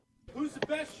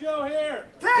best show here?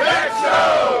 Tech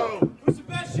Show! Who's the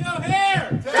best show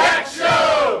here? Tech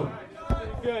Show!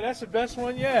 Good, that's the best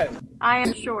one yet. I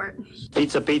am short.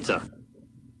 Pizza. Big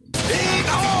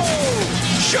O!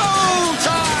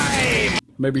 Showtime!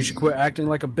 Maybe you should quit acting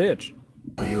like a bitch.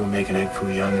 You were making egg foo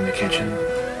young in the kitchen.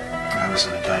 I was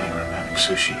in the dining room having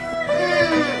sushi.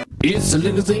 It's a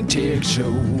Little Thing Tech Show,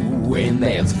 and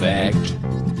that's a fact.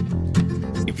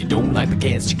 If you don't like the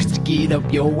cast, you can stick it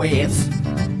up your ass.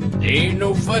 Ain't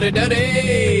no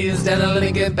fuddy-duddies down a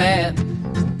Lincoln Path.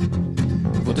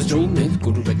 For the streaming,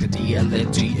 go direct to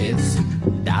TLFGS.org.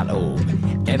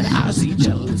 And IRC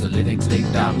channel is a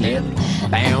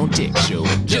linuxlink.net bound tech show.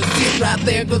 Just sit right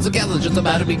there, cause the cast is just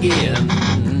about to begin.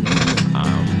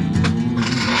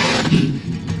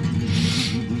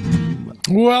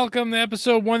 Welcome to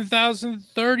episode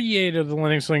 1038 of the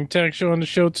Linux Link Tech Show. On the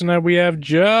show tonight, we have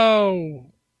Joe.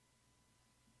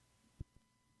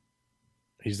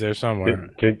 He's there somewhere.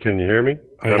 Can you hear me?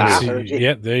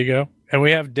 Yeah, there you go. And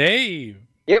we have Dave.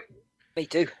 Yep, me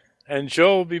too. And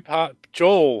Joel will be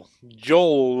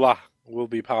will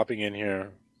be popping in here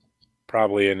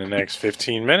probably in the next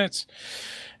 15 minutes.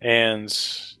 And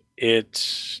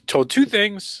it told two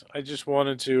things I just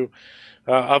wanted to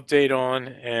update on.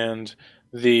 And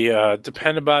the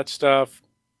Dependabot stuff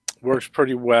works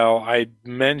pretty well. I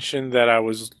mentioned that I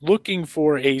was looking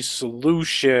for a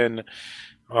solution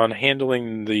on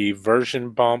handling the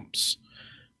version bumps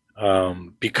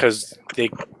because they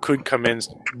could come in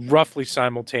roughly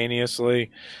simultaneously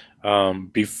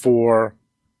before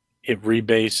it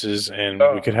rebases and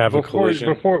we could have a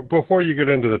collision. Before you get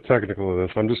into the technical of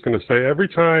this, I'm just going to say every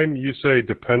time you say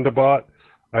Dependabot,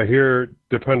 I hear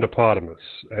Dependopotamus.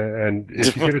 And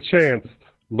if you get a chance,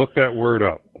 look that word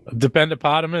up.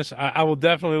 Dependopotamus? I will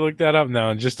definitely look that up now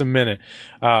in just a minute.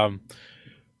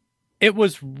 It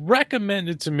was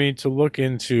recommended to me to look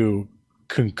into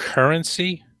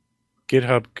concurrency,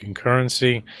 GitHub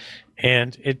concurrency,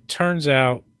 and it turns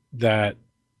out that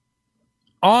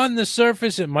on the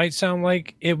surface it might sound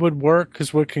like it would work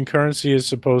because what concurrency is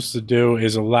supposed to do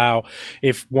is allow,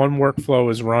 if one workflow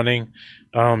is running,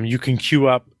 you can queue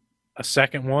up a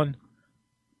second one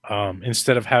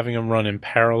instead of having them run in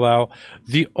parallel.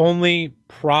 The only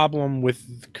problem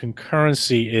with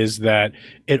concurrency is that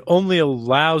it only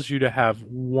allows you to have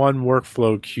one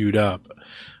workflow queued up.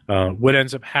 What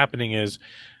ends up happening is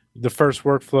the first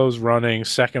workflow is running,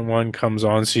 second one comes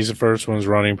on, sees the first one's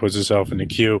running, puts itself in the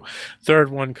queue. Third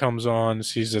one comes on,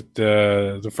 sees that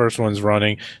the first one's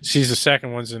running, sees the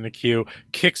second one's in the queue,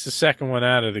 kicks the second one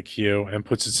out of the queue and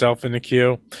puts itself in the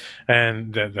queue.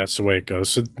 And that's the way it goes.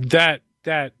 So that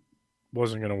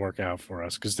wasn't going to work out for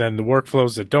us because then the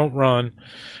workflows that don't run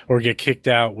or get kicked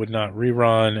out would not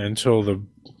rerun until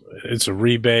it's a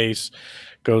rebase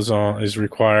goes on is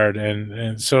required,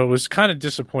 and so it was kind of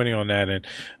disappointing on that end.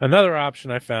 Another option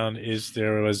I found is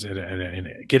there was a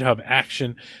GitHub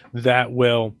action that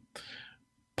will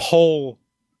poll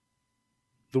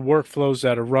the workflows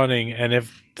that are running, and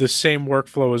if the same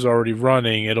workflow is already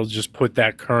running, it'll just put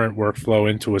that current workflow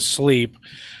into a sleep,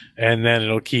 and then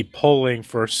it'll keep polling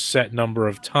for a set number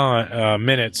of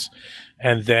minutes,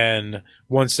 and then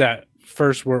once that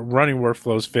first running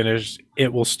workflows finished,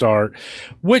 it will start,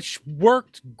 which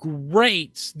worked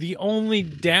great. The only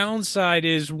downside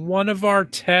is one of our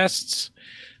tests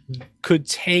could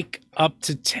take up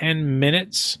to 10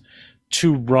 minutes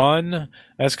to run.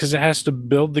 That's because it has to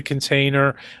build the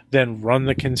container, then run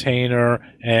the container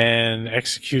and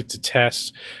execute the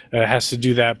test. It has to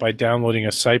do that by downloading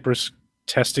a Cypress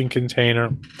testing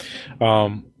container.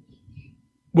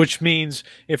 Which means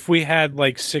if we had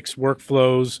like 6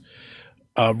 workflows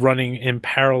running in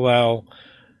parallel,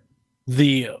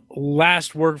 the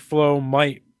last workflow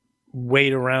might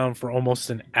wait around for almost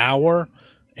an hour,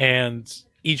 and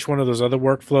each one of those other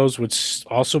workflows would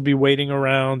also be waiting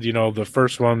around. You know, the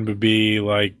first one would be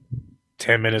like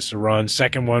 10 minutes to run.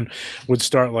 Second one would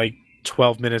start like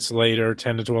 12 minutes later,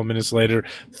 10 to 12 minutes later.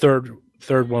 Third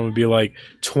one would be like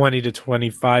 20 to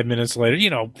 25 minutes later.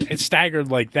 You know, it's staggered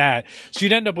like that. So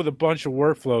you'd end up with a bunch of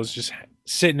workflows just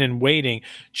sitting and waiting,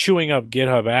 chewing up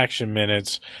GitHub action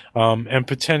minutes, and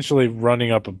potentially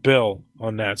running up a bill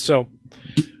on that. So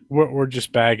we're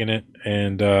just bagging it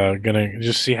and gonna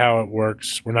just see how it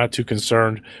works. We're not too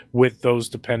concerned with those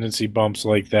dependency bumps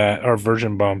like that, or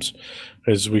version bumps,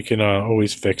 because we can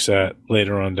always fix that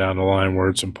later on down the line where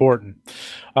it's important.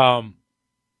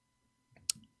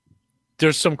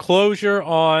 There's some closure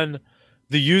on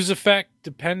the useEffect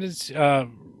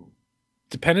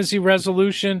dependency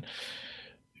resolution.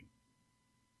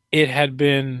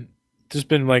 There's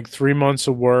been like 3 months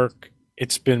of work.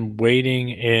 It's been waiting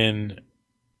in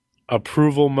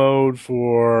approval mode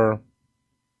for,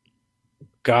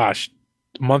 gosh,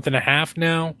 a month and a half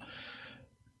now,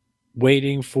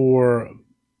 waiting for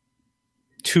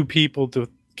 2 people to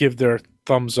give their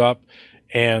thumbs up.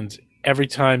 And every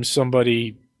time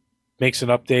somebody makes an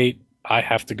update, I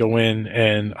have to go in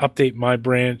and update my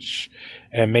branch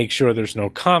and make sure there's no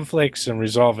conflicts and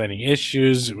resolve any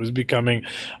issues. It was becoming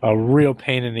a real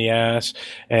pain in the ass.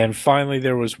 And finally,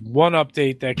 there was one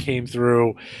update that came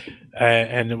through,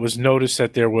 and it was noticed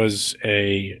that there was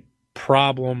a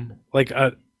problem.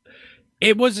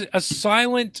 It was a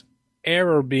silent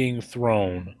error being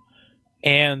thrown,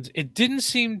 and it didn't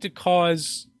seem to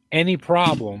cause any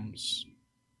problems,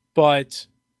 but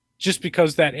just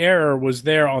because that error was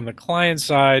there on the client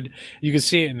side, you can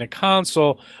see it in the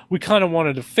console. We kind of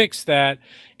wanted to fix that.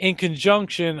 In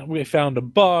conjunction, we found a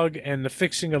bug, and the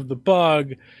fixing of the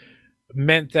bug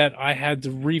meant that I had to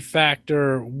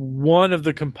refactor one of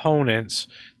the components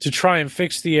to try and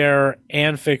fix the error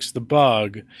and fix the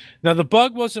bug. Now, the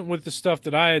bug wasn't with the stuff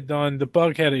that I had done. The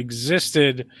bug had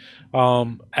existed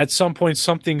at some point,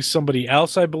 somebody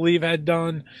else, I believe, had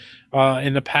done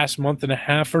in the past month and a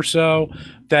half or so,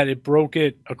 that it broke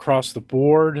it across the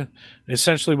board.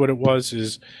 Essentially what it was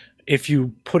is, if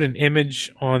you put an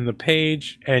image on the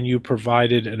page and you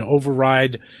provided an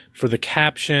override for the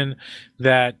caption,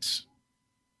 that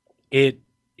it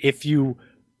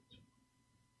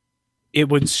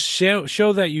would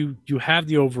show that you have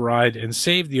the override and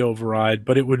save the override,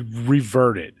 but it would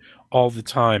revert it all the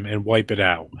time and wipe it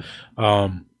out.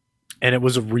 And it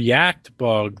was a React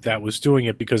bug that was doing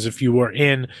it, because if you were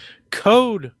in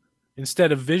code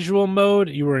instead of visual mode,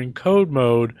 you were in code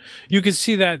mode, you could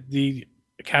see that the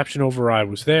caption override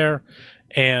was there,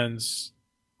 and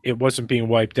it wasn't being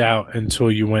wiped out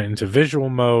until you went into visual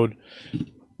mode.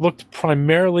 Looked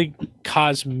primarily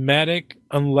cosmetic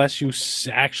unless you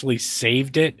actually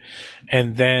saved it,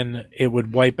 and then it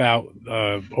would wipe out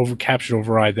caption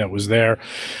override that was there.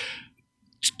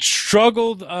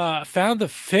 Struggled, found a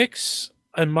fix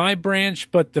in my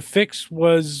branch, but the fix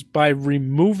was by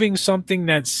removing something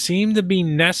that seemed to be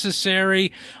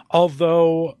necessary,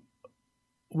 although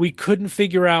we couldn't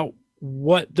figure out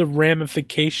what the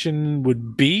ramification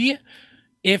would be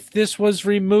if this was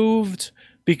removed,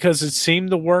 because it seemed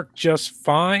to work just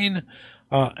fine.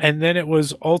 And then it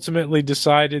was ultimately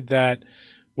decided that,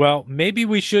 well, maybe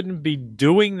we shouldn't be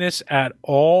doing this at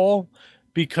all,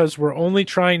 because we're only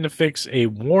trying to fix a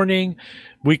warning.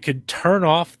 We could turn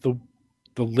off the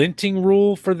linting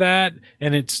rule for that,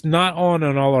 and it's not on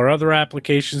all our other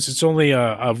applications. It's only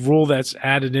a rule that's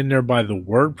added in there by the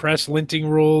WordPress linting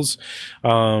rules.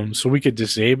 So we could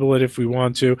disable it if we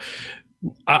want to.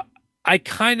 I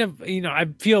kind of, I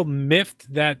feel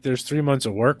miffed that there's 3 months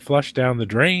of work flushed down the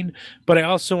drain, but I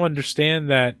also understand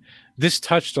that this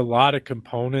touched a lot of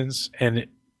components, and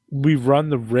we run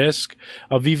the risk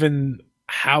of, even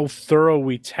how thorough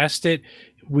we test it,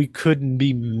 we couldn't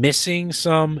be missing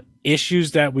some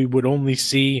issues that we would only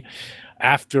see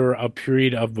after a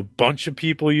period of a bunch of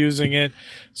people using it.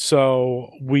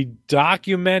 So I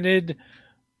documented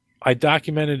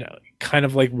kind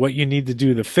of like what you need to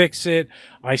do to fix it.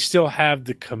 I still have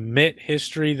the commit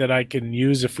history that I can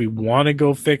use if we want to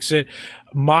go fix it.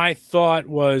 My thought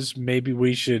was, maybe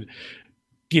we should,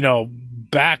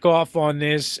 back off on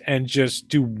this and just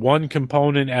do one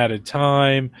component at a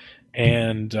time.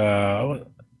 And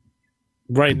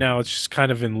right now it's just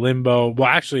kind of in limbo. Well,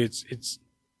 actually it's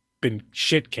been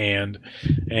shit canned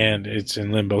and it's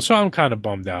in limbo. So I'm kind of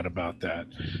bummed out about that.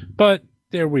 But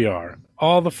there we are.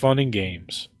 All the fun and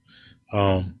games.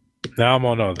 Now I'm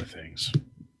on other things.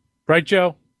 Right,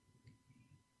 Joe?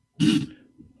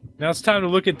 Now it's time to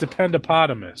look at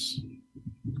Dependopotamus.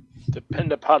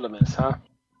 Dependopotamus, huh?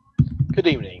 Good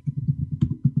evening.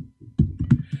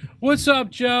 What's up,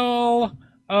 Joel?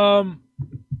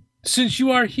 Since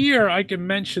you are here, I can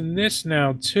mention this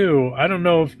now too. I don't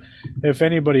know if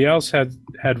anybody else had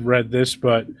read this,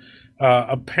 but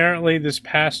apparently this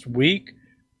past week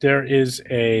there is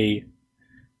a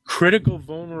critical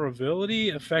vulnerability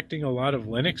affecting a lot of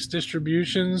Linux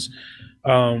distributions,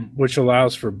 which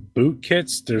allows for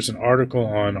bootkits. There's an article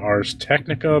on Ars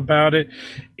Technica about it.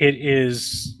 It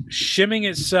is shimming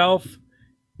itself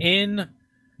in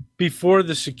before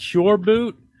the secure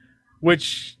boot,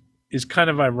 which is kind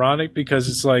of ironic because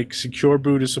it's like secure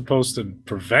boot is supposed to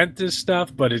prevent this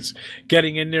stuff, but it's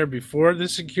getting in there before the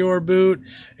secure boot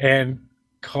and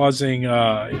causing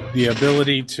the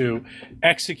ability to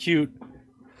execute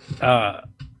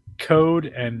code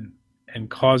and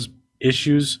cause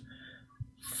issues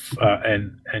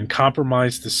and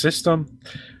compromise the system.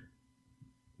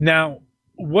 Now,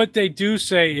 what they do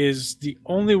say is the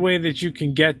only way that you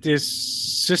can get this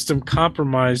system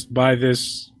compromised by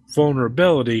this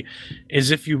vulnerability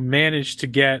is if you manage to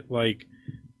get like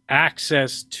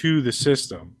access to the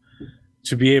system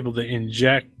to be able to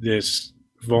inject this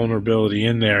vulnerability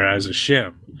in there as a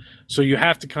shim. So you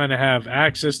have to kind of have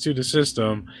access to the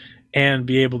system and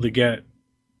be able to get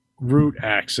root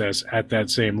access at that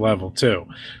same level too.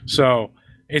 So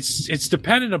it's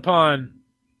dependent upon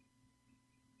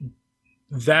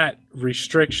that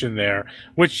restriction there,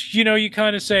 which, you know, you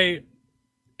kind of say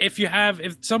if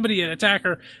somebody, an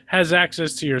attacker, has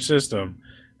access to your system,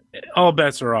 all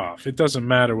bets are off. It doesn't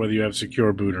matter whether you have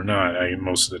secure boot or not,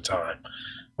 most of the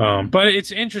time. But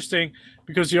it's interesting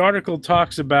because the article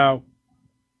talks about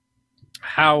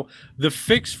how the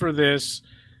fix for this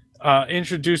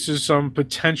introduces some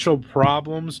potential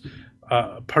problems,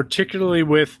 particularly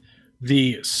with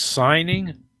the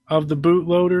signing of the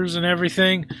bootloaders and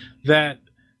everything, that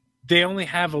they only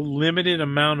have a limited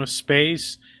amount of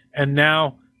space, and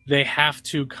now they have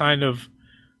to kind of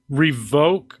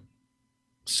revoke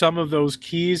some of those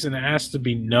keys, and it has to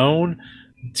be known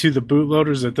to the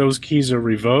bootloaders that those keys are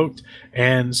revoked,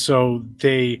 and so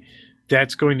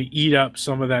that's going to eat up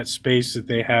some of that space that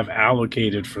they have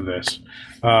allocated for this.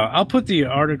 I'll put the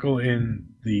article in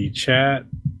the chat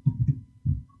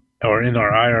or in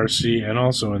our IRC and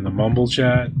also in the Mumble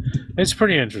chat. It's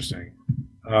pretty interesting.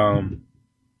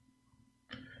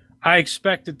 I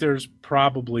expect that there's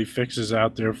probably fixes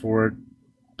out there for it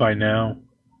by now.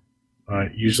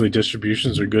 Usually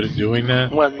distributions are good at doing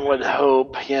that. One would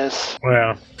hope, yes.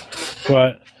 Yeah,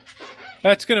 but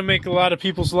that's going to make a lot of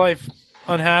people's life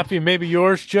unhappy. Maybe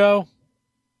yours, Joe?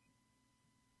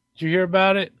 Did you hear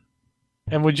about it?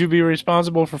 And would you be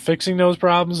responsible for fixing those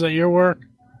problems at your work?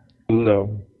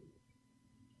 No.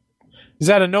 Is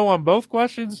that a no on both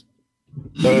questions?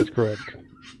 That is correct.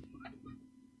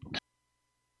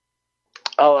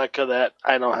 I'll echo that.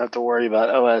 I don't have to worry about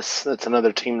OS. That's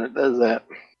another team that does that.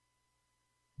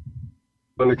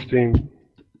 Linux team.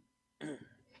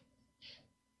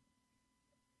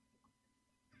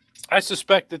 I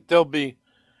suspect that there'll be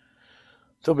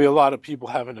a lot of people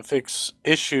having to fix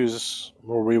issues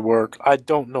where we work. I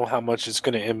don't know how much it's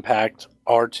going to impact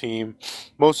our team.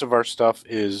 Most of our stuff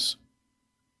is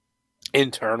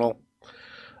internal,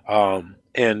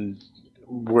 and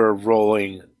we're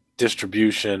rolling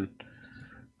distribution.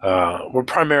 We're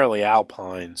primarily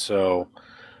Alpine, so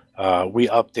we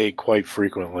update quite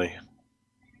frequently.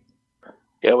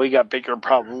 Yeah, we got bigger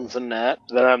problems than that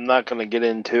I'm not going to get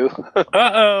into.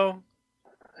 Uh-oh.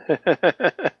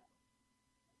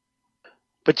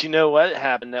 But you know what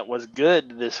happened that was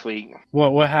good this week?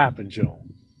 What happened, Joe?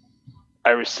 I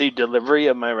received delivery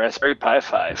of my Raspberry Pi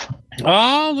 5.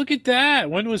 Oh, look at that.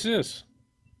 When was this?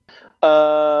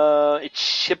 It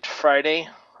shipped Friday,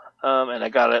 and I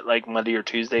got it like Monday or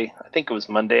Tuesday. I think it was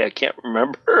Monday. I can't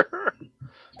remember.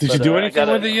 Did you do anything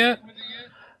with it yet?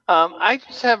 I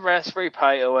just have Raspberry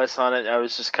Pi OS on it. I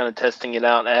was just kind of testing it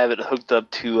out. I have it hooked up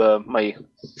to my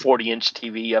 40-inch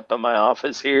TV up in my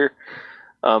office here.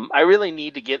 I really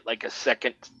need to get like a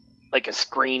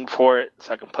screen for it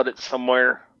so I can put it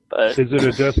somewhere. But Is it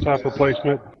a desktop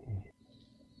replacement?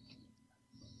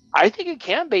 I think it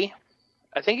can be.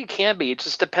 It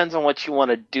just depends on what you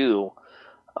want to do.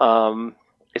 I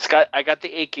got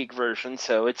the 8 gig version,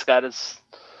 so it's got as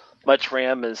much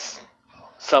RAM as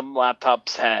some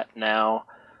laptops have now.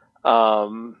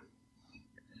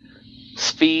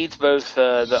 Speeds, both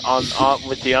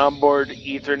with the onboard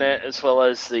Ethernet as well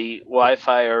as the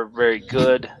Wi-Fi, are very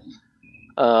good.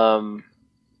 Wi-Fi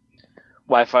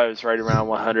was right around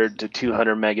 100 to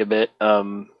 200 megabit,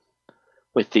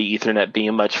 with the Ethernet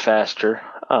being much faster.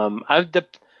 I'm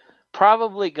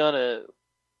probably gonna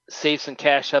save some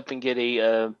cash up and get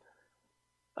a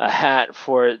hat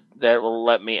for it that will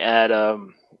let me add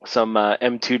some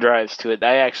M2 drives to it.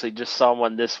 I actually just saw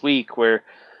one this week where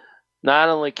not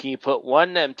only can you put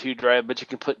one M2 drive, but you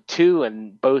can put two,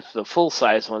 and both the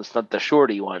full-size ones, not the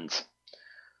shorty ones.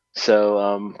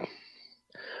 So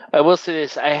I will say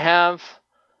this. I have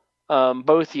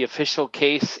both the official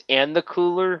case and the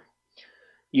cooler.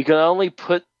 You can only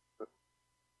put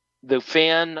the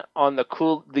fan on the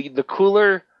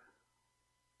cooler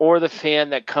or the fan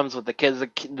that comes with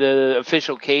the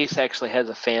official case actually has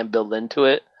a fan built into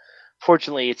it.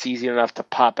 Fortunately, it's easy enough to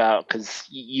pop out because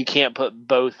you can't put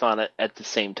both on it at the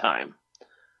same time.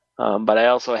 But I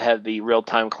also have the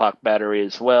real-time clock battery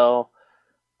as well.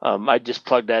 I just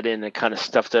plugged that in and kind of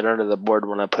stuffed it under the board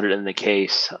when I put it in the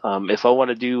case. If I want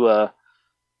to do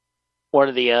one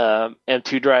of the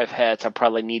M2 drive hats, I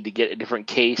probably need to get a different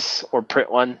case or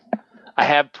print one. I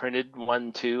have printed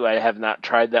one too. I have not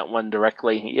tried that one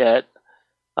directly yet.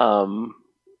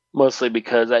 Mostly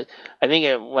because I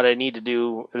think what I need to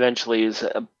do eventually is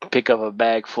pick up a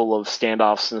bag full of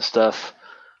standoffs and stuff,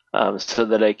 so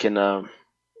that I can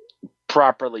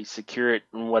properly secure it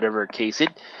in whatever case.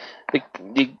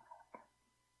 The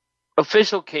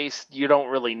official case, you don't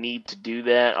really need to do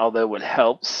that, although it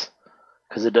helps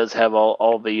because it does have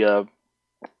all the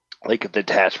like the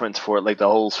attachments for it, like the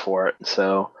holes for it.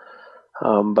 So,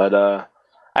 but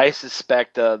I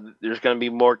suspect there's going to be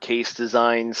more case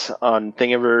designs on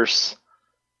Thingiverse,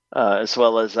 as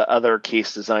well as other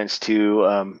case designs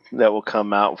too, that will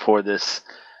come out for this.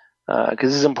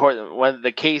 Because it's important. When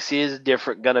the case is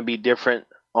different, going to be different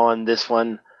on this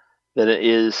one than it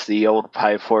is the old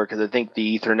Pi 4. Because I think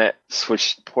the Ethernet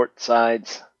switched port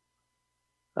sides.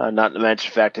 Not to mention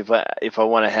the fact if I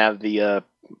want to have the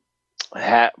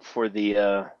hat for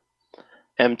the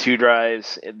M2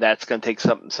 drives, that's going to take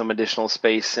some additional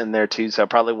space in there too. So I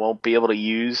probably won't be able to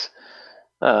use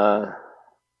the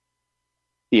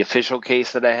official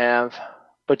case that I have,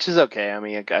 which is okay. I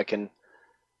mean, I can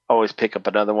always pick up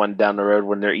another one down the road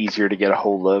when they're easier to get a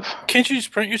hold of. Can't you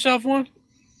just print yourself one?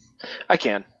 I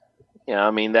can. Yeah,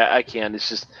 I mean that I can. It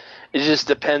just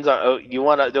depends on. Do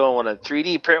I want a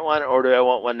 3D print one, or do I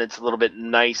want one that's a little bit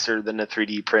nicer than a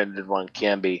 3D printed one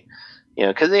can be? You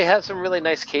know, because they have some really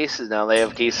nice cases now. They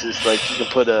have cases like you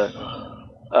can put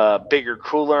a bigger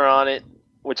cooler on it,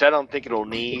 which I don't think it'll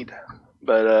need,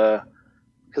 but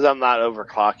because I'm not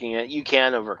overclocking it. You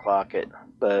can overclock it,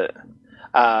 but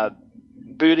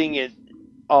booting it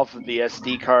off of the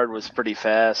SD card was pretty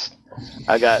fast.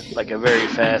 I got like a very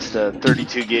fast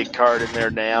 32 gig card in there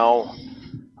now.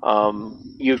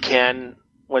 You can,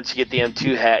 once you get the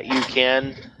M2 hat, you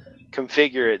can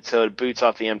configure it so it boots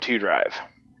off the M2 drive.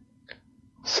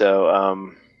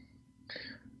 So,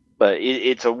 but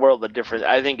it's a world of difference.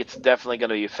 I think it's definitely going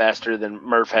to be faster than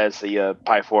Murph has the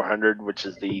Pi 400, which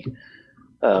is the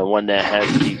one that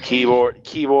has the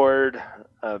keyboard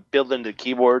built into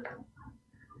keyboard.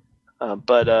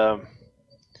 But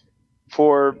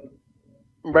for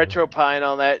RetroPie and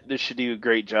all that, this should do a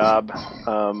great job.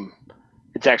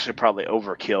 It's actually probably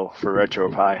overkill for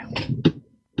RetroPie.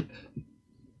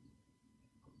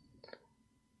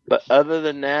 But other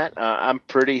than that, I'm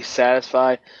pretty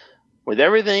satisfied with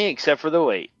everything except for the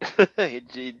weight.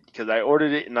 Because I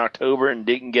ordered it in October and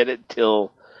didn't get it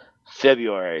till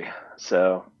February.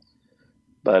 So,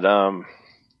 but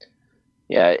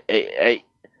yeah,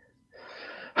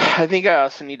 I think I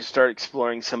also need to start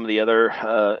exploring some of the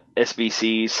other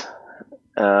SBCs.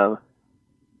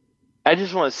 I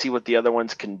just want to see what the other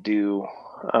ones can do.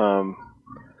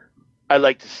 I'd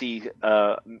like to see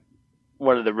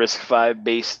one of the RISC-V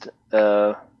based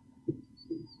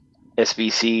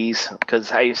SBCs,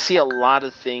 because I see a lot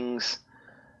of things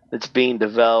that's being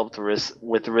developed with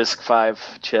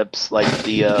RISC-V chips, like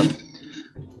the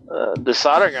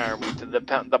soldering iron,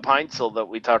 the Pine-Sil that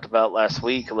we talked about last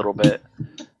week a little bit.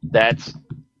 That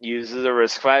uses a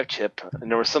RISC-V chip, and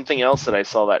there was something else that I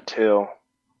saw that too.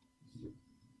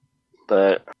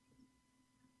 But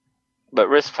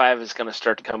RISC-V is going to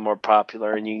start to become more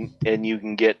popular, and you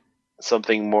can get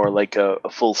something more like a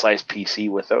full-size PC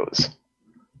with those.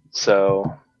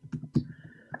 So,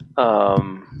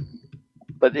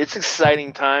 but it's an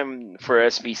exciting time for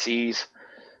SBCs.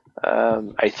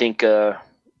 I think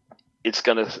it's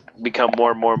going to become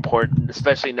more and more important,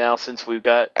 especially now since we've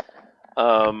got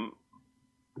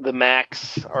the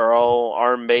Macs are all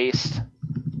ARM-based,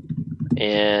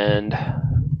 and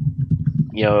I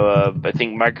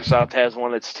think Microsoft has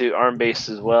one that's ARM-based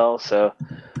as well. So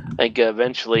I think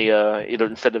eventually,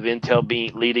 instead of Intel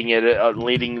leading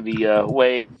the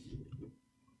way,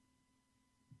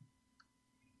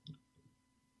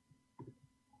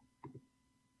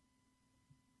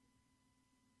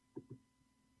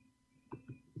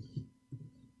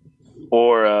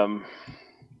 or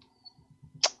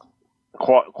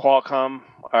Qualcomm,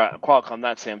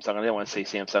 not Samsung. I didn't want to say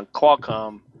Samsung.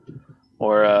 Qualcomm,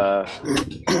 or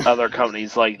other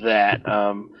companies like that.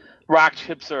 Rock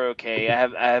chips are okay.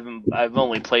 I've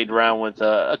only played around with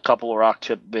a couple of rock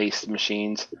chip based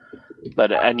machines,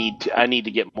 but I need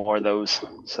to get more of those.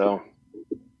 So,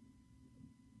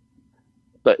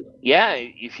 but yeah,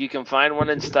 if you can find one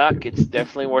in stock, it's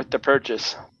definitely worth the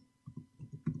purchase.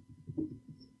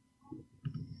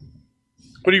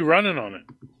 What are you running on it?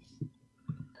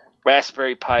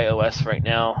 Raspberry Pi OS right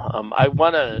now. I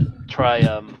want to try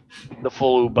the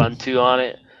full Ubuntu on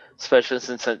it, especially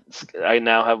since I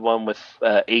now have one with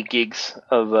 8 gigs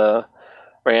of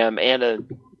RAM and a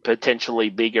potentially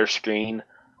bigger screen.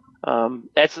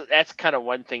 That's kind of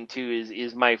one thing too.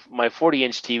 Is my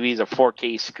 40-inch TV is a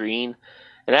 4K screen,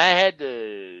 and I had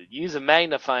to use a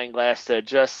magnifying glass to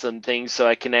adjust some things so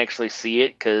I can actually see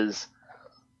it, because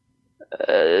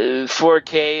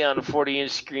 4K on a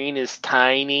 40-inch screen is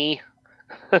tiny.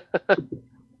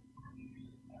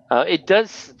 It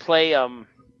does play.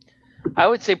 I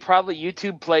would say probably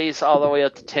YouTube plays all the way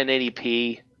up to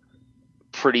 1080p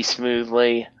pretty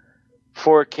smoothly.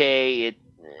 4K,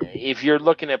 if you're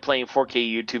looking at playing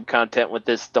 4K YouTube content with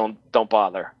this, don't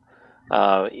bother.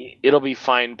 It'll be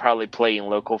fine probably playing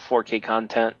local 4K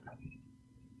content,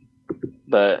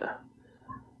 but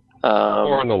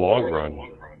or in the long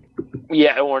run.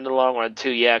 Yeah, or in the long run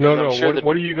too. Yeah. No. I'm sure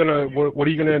what are you gonna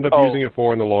end up using it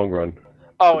for in the long run?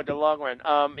 Oh, in the long run.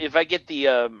 If I get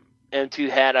the M2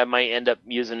 hat, I might end up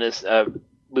using this.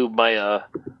 Move my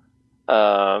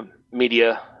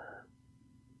media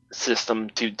system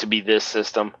to be this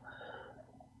system.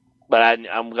 But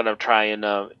I'm gonna try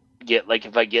and get, like,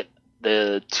 if I get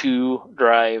the 2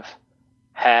 drive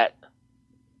hat,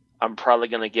 I'm probably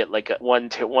gonna get like a one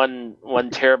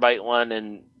terabyte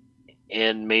one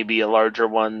and maybe a larger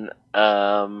one.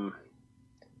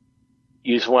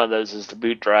 Use one of those as the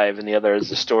boot drive and the other as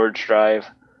the storage drive,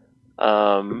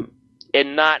 and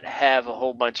not have a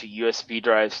whole bunch of USB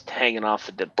drives hanging off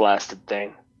the blasted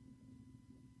thing.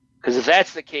 Because if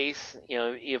that's the case,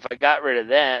 if I got rid of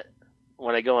that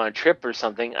when I go on a trip or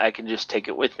something, I can just take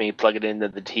it with me, plug it into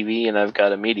the TV, and I've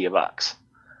got a media box.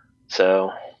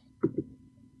 So,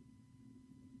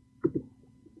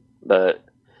 but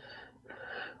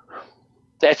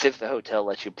that's if the hotel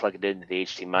lets you plug it into the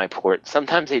HDMI port.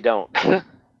 Sometimes they don't.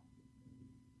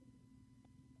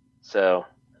 So,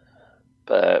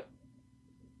 but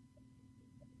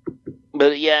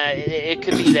yeah, it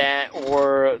could be that,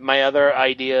 or my other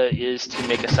idea is to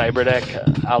make a cyberdeck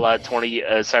a la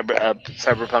Cyberpunk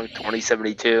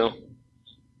 2072.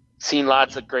 Seen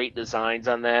lots of great designs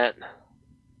on that.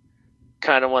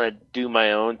 Kind of want to do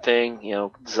my own thing,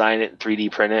 design it and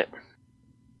 3D print it.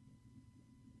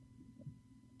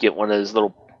 Get one of those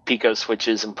little Pico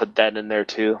switches and put that in there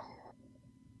too.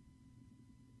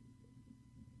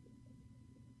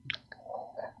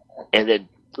 And then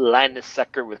line the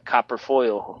sucker with copper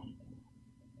foil,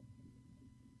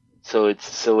 so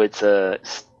it's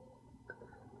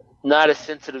not as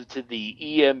sensitive to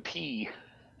the EMP.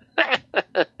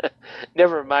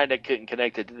 Never mind, I couldn't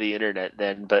connect it to the internet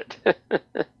then, but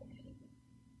but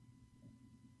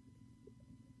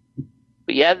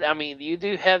yeah, I mean, you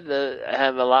do have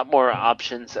a lot more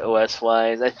options OS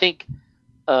wise. I think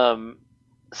some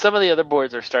of the other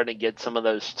boards are starting to get some of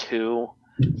those too.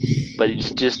 But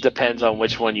it just depends on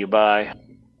which one you buy.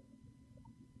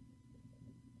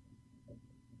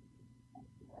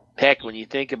 Heck, when you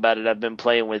think about it, I've been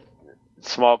playing with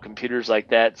small computers like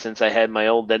that since I had my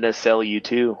old NSL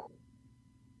U2.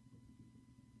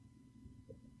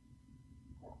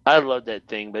 I love that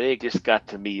thing, but it just got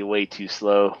to be way too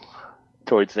slow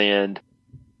towards the end.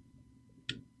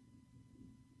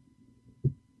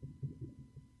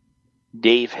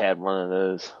 Dave had one of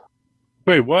those.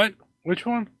 Wait, what? Which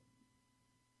one?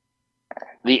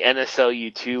 The NSL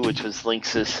U2, which was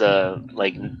Linksys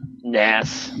like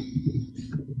NAS.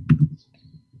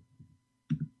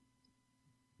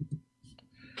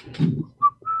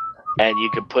 And you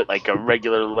could put like a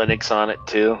regular Linux on it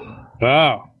too.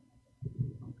 Oh.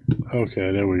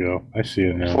 Okay, there we go. I see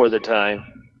it now. For the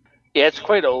time. Yeah, it's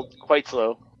quite old, quite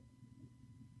slow.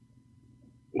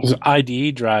 It was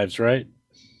IDE drives, right?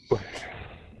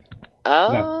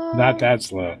 No, not that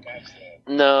slow.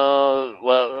 No,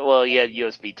 well, you had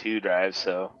USB 2 drives,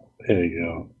 so. There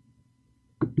you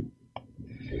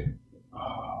go.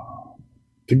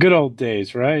 The good old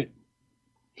days, right?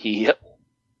 Yep.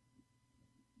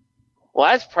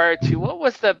 Well, that's prior to, what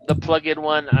was the plug-in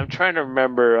one? I'm trying to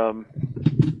remember.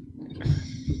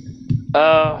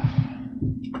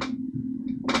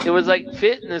 It was like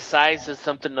fit in the size of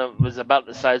something that was about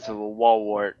the size of a wall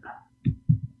wart.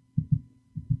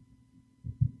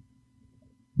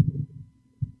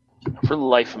 For the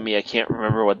life of me, I can't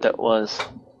remember what that was.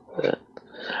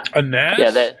 A NAS?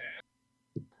 Yeah, that.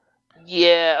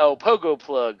 Yeah. Oh, Pogo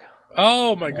Plug.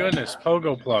 Oh my goodness,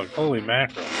 Pogo Plug. Holy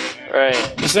mackerel! Right.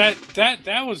 Is that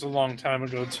was a long time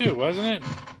ago too, wasn't it?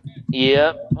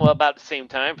 Yeah. Well, about the same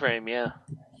time frame. Yeah.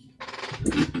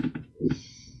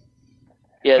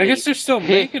 Yeah. I guess they're still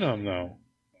making them though.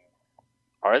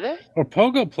 Are they? Or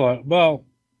Pogo Plug? Well,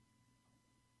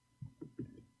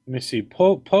 let me see.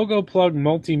 Pogo Plug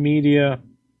multimedia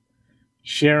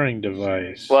sharing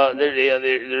device. Well,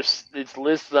 there's it's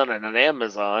listed on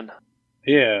Amazon.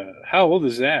 Yeah. How old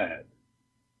is that?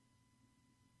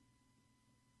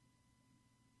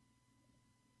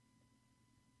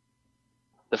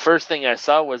 the first thing I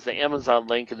saw was the Amazon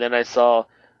link, and then I saw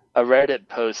a Reddit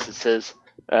post that says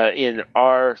in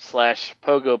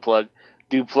r/Pogo Plug,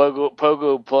 do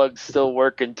Pogo plugs still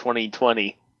work in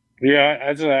 2020? Yeah,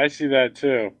 I see that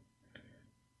too.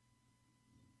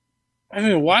 I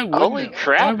mean, why wouldn't Holy it?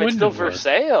 crap, Why it's still wouldn't it for work?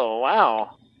 sale.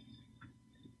 Wow.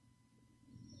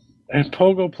 And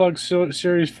Pogo Plug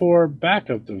Series 4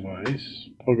 backup device.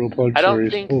 Pogo Plug I don't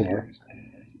Series think- 4.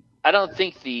 I don't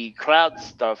think the cloud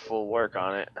stuff will work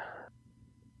on it.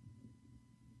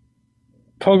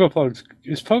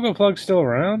 Is Pogo Plug still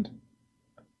around?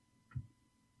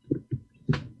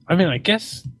 I mean, I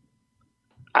guess.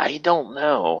 I don't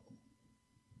know.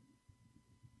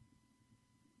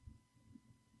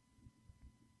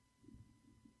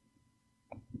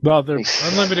 Well, their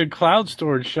unlimited cloud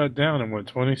storage shut down in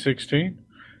 2016?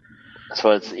 That's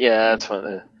what it's, yeah, that's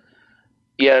what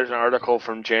there's an article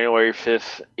from January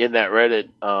 5th in that Reddit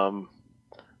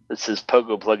that says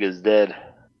Pogo Plug is dead.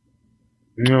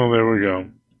 No, there we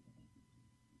go.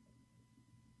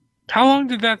 How long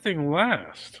did that thing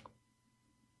last?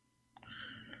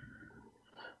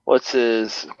 What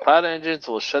says Cloud Engines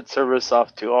will shut service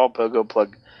off to all Pogo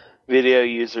Plug video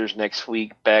users next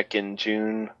week back in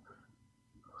June.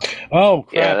 Oh,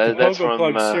 crap. Yeah, the that's Pogo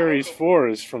from, Plug Series 4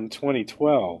 is from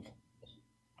 2012.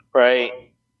 Right.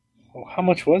 Well, how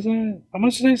much was it? How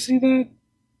much did I see that?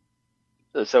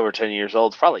 It's over 10 years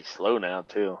old. It's probably slow now,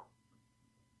 too.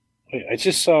 Wait, I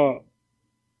just saw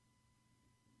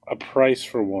a price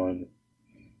for one,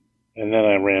 and then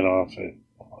I ran off it.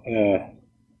 Yeah.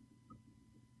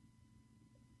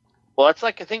 Well, it's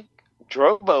like, I think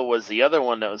Drobo was the other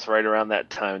one that was right around that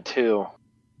time, too.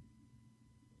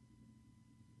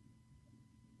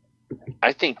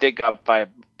 I think they got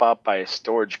bought by a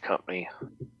storage company.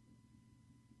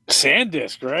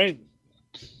 SanDisk, right?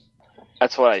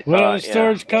 That's what I thought. What other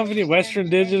storage company? Western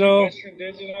Digital?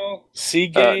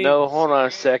 Seagate? No, hold on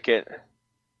a second.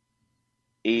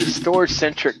 A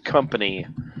storage-centric company.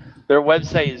 Their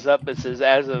website is up. It says,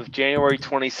 as of January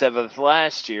 27th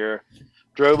last year,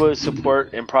 Drobo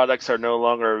support and products are no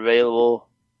longer available.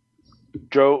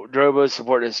 Drobo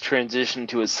support has transitioned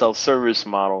to a self-service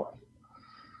model.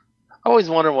 I always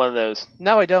wanted one of those.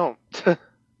 No, I don't.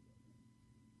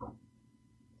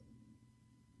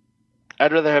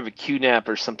 I'd rather have a QNAP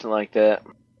or something like that.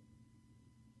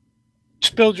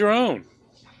 Just build your own.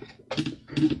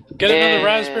 Get another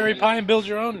Raspberry Pi and build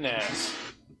your own NAS.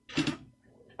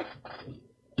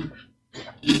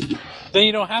 Then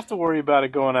you don't have to worry about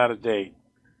it going out of date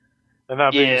and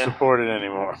not being supported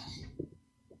anymore.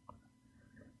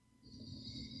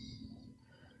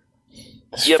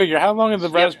 Just figure, how long have the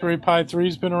Raspberry Pi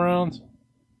 3s been around?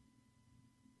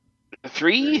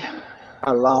 3?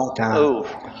 A long time. Oh,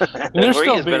 And they're 3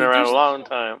 still has been around a long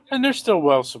time. And they're still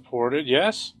well supported,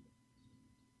 yes?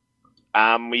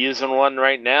 I'm using one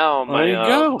right now on There you my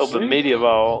go, Open see? Media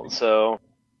Vault, so...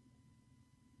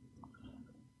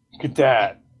 Look at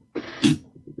that.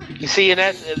 You see, and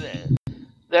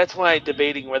that's why I'm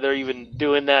debating whether even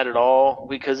doing that at all,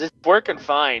 because it's working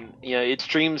fine. You know, it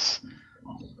streams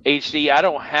HD. I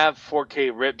don't have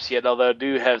 4K rips yet, although I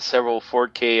do have several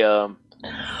 4K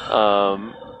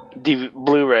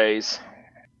Blu-rays.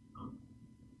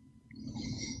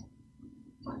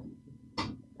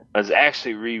 I was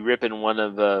actually re-ripping one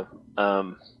of the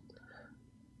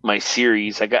my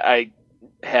series. I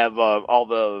have all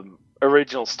the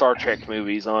original Star Trek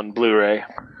movies on Blu-ray.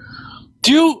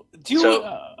 Do you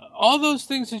all those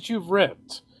things that you've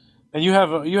ripped, and you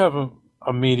have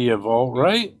a media vault,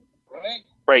 right?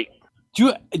 Right.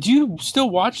 Do you still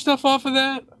watch stuff off of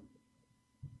that?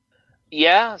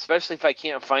 Yeah, especially if I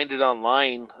can't find it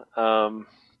online.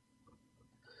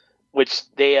 Which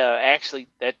they actually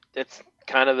that's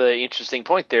kind of an interesting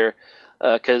point there,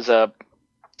 because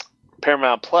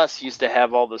Paramount Plus used to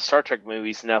have all the Star Trek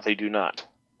movies, now they do not.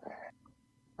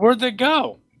 Where'd they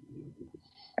go?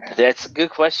 That's a good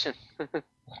question.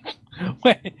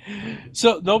 Wait,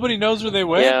 so nobody knows where they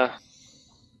went? Yeah.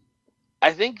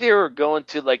 I think they were going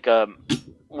to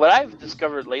what I've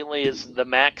discovered lately is the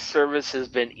Max service has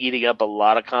been eating up a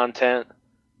lot of content.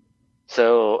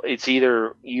 So it's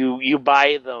either you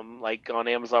buy them like on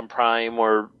Amazon Prime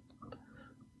or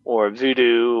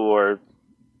Vudu or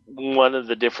one of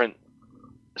the different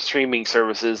streaming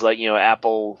services like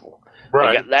Apple.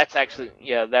 Right. Like, that's actually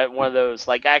that one of those.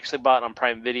 Like I actually bought on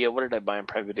Prime Video. What did I buy on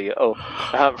Prime Video? Oh,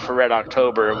 for Red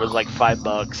October it was like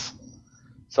 $5.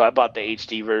 So I bought the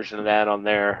HD version of that on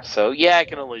there. So yeah, I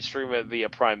can only stream it via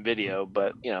Prime Video,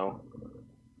 but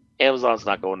Amazon's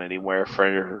not going anywhere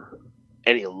for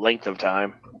any length of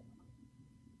time.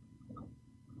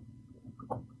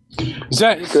 Is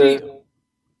that see?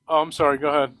 Oh, I'm sorry. Go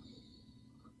ahead.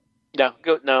 No,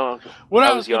 go. No. What I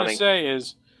I was was going to yawning. say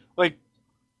is, like,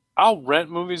 I'll rent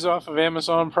movies off of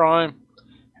Amazon Prime,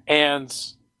 and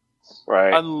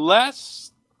Right.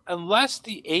 unless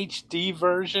the HD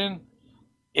version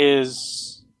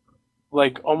is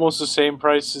like almost the same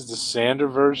price as the standard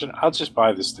version, I'll just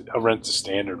I'll rent the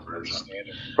standard version.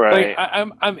 Right.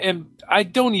 Like I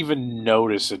don't even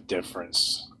notice a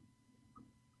difference.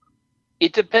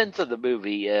 It depends on the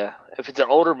movie. Yeah. If it's an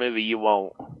older movie, you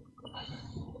won't.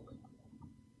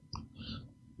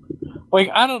 Like,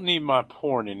 I don't need my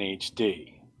porn in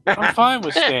HD. I'm fine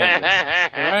with standard,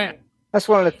 right? That's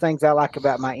one of the things I like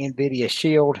about my NVIDIA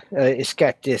Shield. It's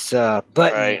got this button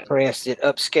Right. you press that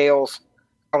upscales,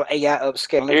 called AI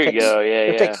upscale. Here you go. Yeah,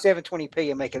 It'll yeah. take 720p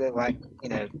and make it look like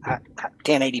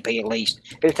 1080p at least.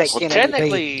 It'll take Well, 1080p.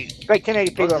 technically, Make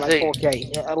 1080p look like Let's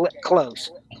 4K.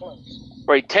 Close.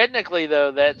 right. Technically,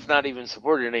 though, that's not even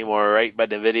supported anymore, right? By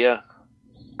NVIDIA.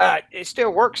 It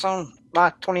still works on my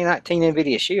 2019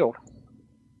 NVIDIA Shield.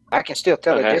 I can still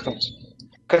tell the Okay. difference.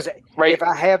 Because Right. if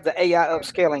I have the AI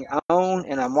upscaling on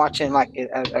and I'm watching like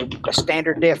a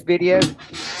standard def video,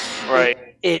 Right.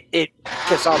 it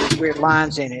puts all these weird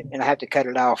lines in it, and I have to cut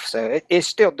it off. So it's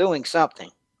still doing something.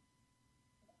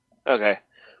 Okay.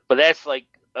 But that's like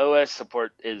OS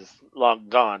support is long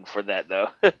gone for that, though.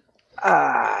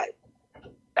 I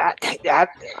I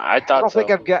thought don't so. think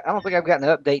I've gotten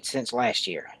an update since last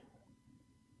year.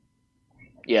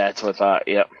 Yeah, that's what I thought.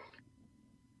 Yep.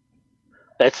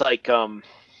 That's like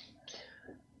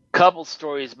couple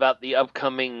stories about the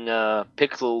upcoming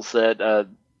Pixels that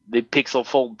the Pixel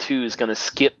Fold 2 is going to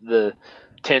skip the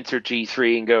Tensor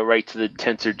G3 and go right to the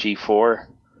Tensor G4,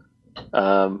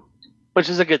 which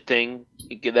is a good thing.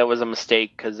 That was a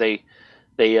mistake because they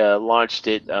launched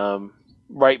it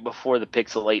right before the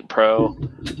Pixel 8 Pro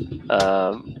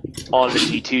on the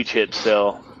G2 chip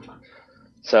still.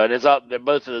 So it is up.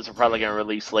 Both of those are probably going to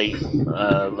release late,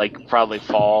 like probably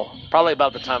fall, probably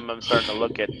about the time I'm starting to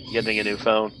look at getting a new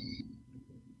phone.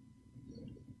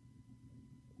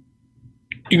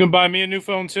 You can buy me a new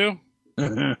phone too?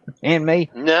 And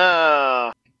me.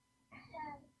 No.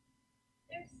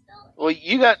 Well, did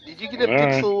you get a All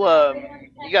right. Pixel?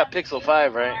 You got Pixel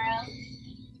 5, right?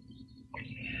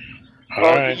 All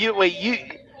Well, right. you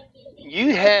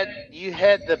had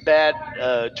the bad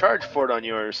charge port on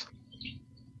yours.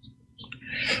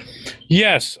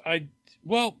 Yes,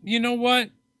 well, you know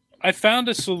what? I found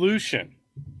a solution.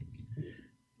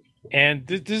 And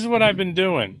this is what I've been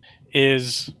doing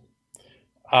is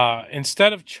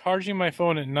instead of charging my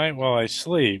phone at night while I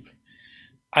sleep,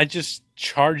 I just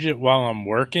charge it while I'm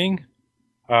working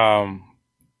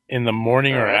in the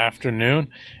morning or Alright. afternoon.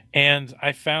 And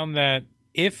I found that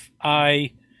if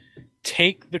I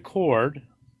take the cord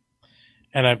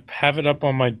and I have it up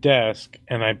on my desk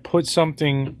and I put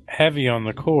something heavy on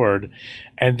the cord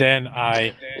and then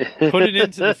I put it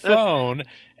into the phone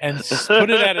and put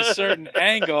it at a certain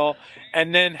angle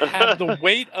and then have the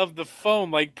weight of the phone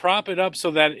like prop it up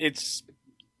so that it's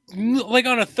like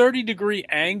on a 30-degree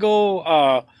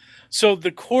angle. So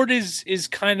the cord is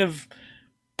kind of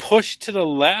pushed to the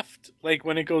left, like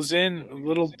when it goes in a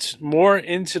little more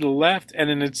into the left, and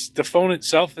then the phone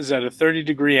itself is at a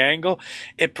 30-degree angle.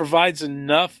 It provides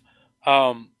enough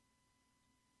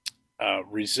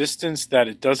resistance that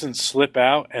it doesn't slip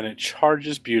out, and it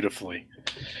charges beautifully.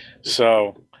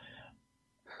 So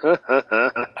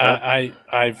I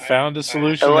found a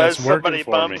solution Unless that's working somebody for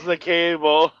me. bumps the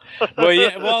cable. Well,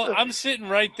 yeah. Well, I'm sitting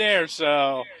right there,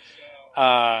 so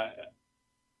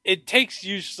it takes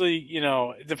usually,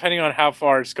 depending on how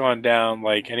far it's gone down,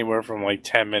 like anywhere from like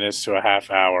 10 minutes to a half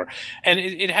hour, and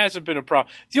it hasn't been a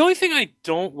problem. The only thing I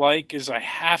don't like is I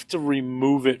have to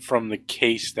remove it from the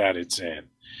case that it's in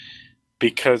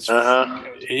because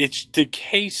it's the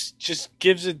case just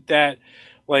gives it that.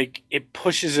 Like, it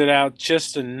pushes it out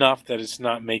just enough that it's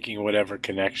not making whatever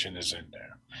connection is in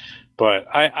there. But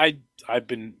I've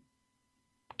been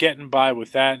getting by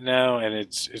with that now, and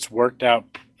it's worked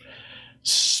out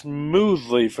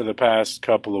smoothly for the past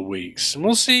couple of weeks. And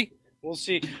we'll see. We'll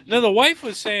see. Now, the wife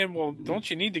was saying, well, don't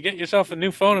you need to get yourself a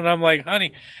new phone? And I'm like,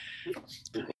 honey,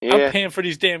 Yeah. I'm paying for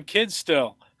these damn kids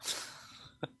still.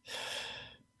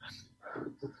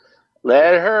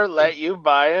 Let her let you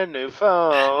buy a new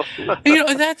phone.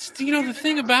 And that's the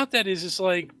thing about that is it's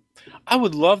like I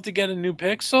would love to get a new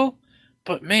Pixel,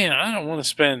 but man, I don't want to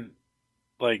spend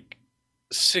like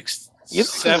 $600,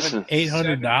 $700,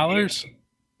 $800.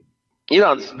 You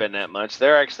don't spend that much.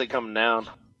 They're actually coming down.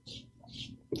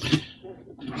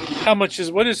 How much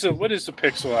what is the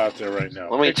Pixel out there right now?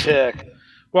 Let me check.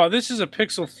 Well, this is a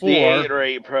Pixel 4. The 8 or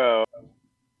 8 Pro.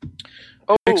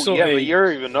 Oh, Pixel yeah, 8. but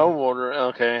you're even older.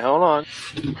 Okay, hold on.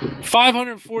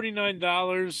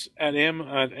 $549 at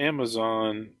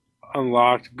Amazon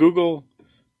unlocked. Google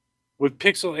with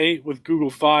Pixel 8 with Google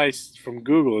Fi from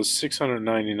Google is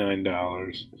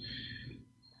 $699.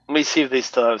 Let me see if they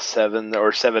still have 7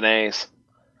 or 7As.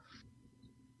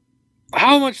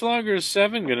 How much longer is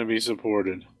 7 going to be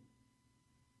supported?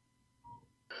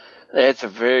 That's a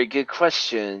very good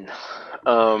question.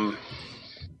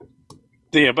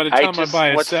 Yeah, by the time I buy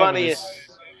a what's 7, funny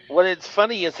What's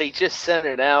funny is they just sent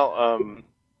it out.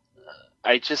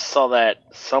 I just saw that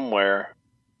somewhere.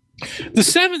 the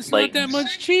 7's like- not that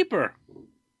much cheaper.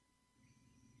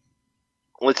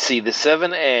 Let's see, the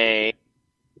 7A.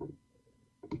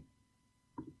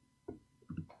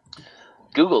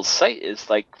 Google's site is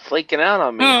like flaking out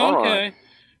on me. Oh, Hold okay. on.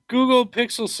 Google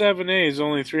Pixel 7a is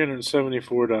only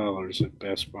 $374 at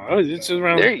Best Buy. Oh, it's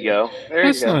around. There you go.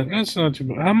 That's not too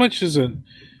bad. How much is it?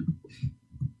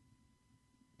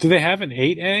 Do they have an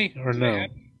 8A or no?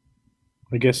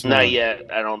 I guess not. Not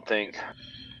yet, I don't think.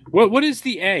 What is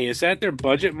the A? Is that their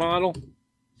budget model?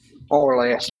 More or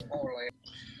less.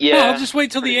 Yeah. Oh, I'll just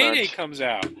wait till the pretty 8A much. comes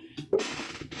out,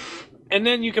 and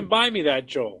then you can buy me that,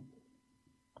 Joel.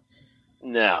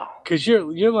 No. Because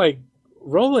you're like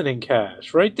rolling in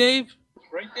cash, right, Dave?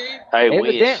 I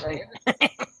wish. Evidently.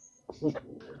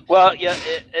 Well, yeah.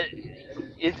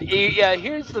 Yeah.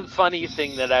 Here's the funny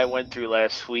thing that I went through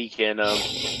last weekend. I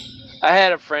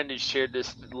had a friend who shared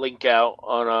this link out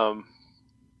on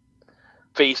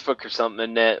Facebook or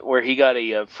something that where he got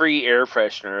a free air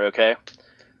freshener. Okay,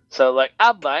 so like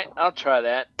I'll buy it. I'll try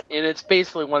that, and it's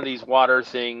basically one of these water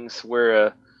things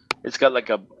where it's got like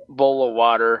a bowl of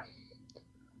water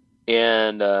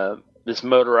and this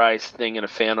motorized thing and a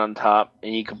fan on top,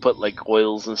 and you can put like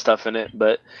oils and stuff in it.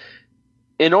 But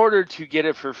in order to get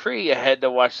it for free, I had to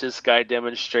watch this guy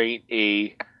demonstrate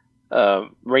a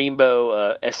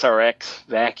Rainbow SRX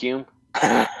vacuum.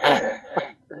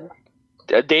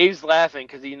 Dave's laughing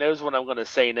because he knows what I'm going to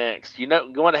say next. You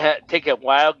want to take a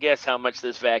wild guess how much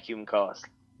this vacuum costs?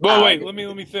 Oh wait, let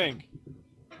me think.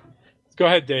 Go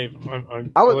ahead, Dave.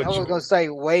 I was going to say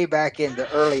way back in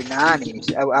the early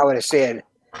 '90s, I would have said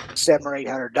 $700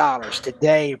 or $800.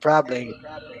 Today, probably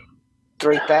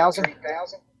 $3,000.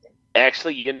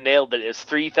 Actually, you nailed it. It's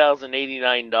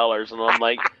 $3,089, and I'm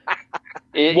like,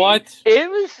 what?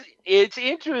 It's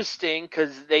interesting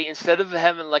because they instead of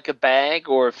having like a bag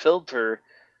or a filter,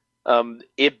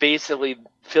 it basically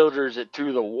filters it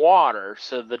through the water,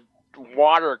 so the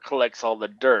water collects all the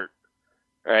dirt,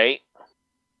 right?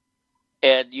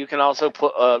 And you can also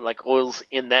put like oils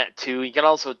in that too. You can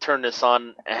also turn this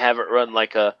on and have it run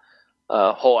like a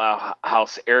whole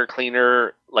house air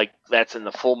cleaner, like that's in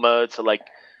the full mode. So like,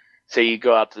 say you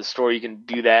go out to the store, you can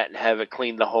do that and have it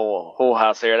clean the whole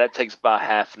house air. That takes about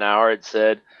half an hour, it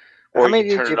said. Or How many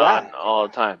you can did turn you it on buy? all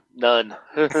the time. None.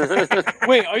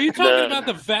 Wait, are you talking None. about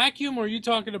the vacuum or are you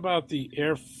talking about the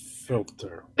air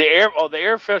filter? The air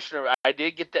freshener. I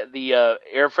did get that the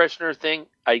air freshener thing.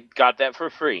 I got that for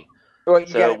free, Well, you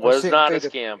so got it was sit not a through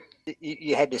scam.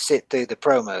 You had to sit through the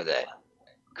promo though.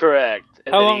 Correct.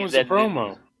 And How then long was the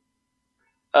promo?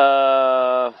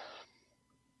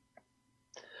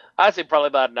 I'd say probably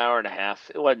about an hour and a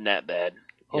half. It wasn't that bad.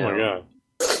 Oh you my know.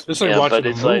 god, it's like Yeah, watching but a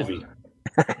it's like- movie.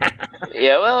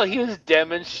 Yeah, well, he was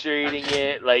demonstrating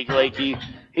it. Like he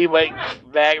went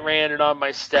back, ran it on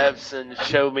my steps, and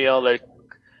showed me all the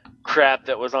crap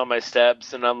that was on my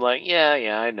steps, and I'm like,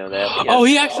 yeah, I know that. But Oh,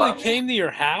 yes. he actually came to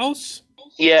your house?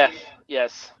 Yeah.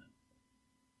 Yes.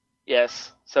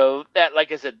 So that,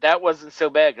 like I said, that wasn't so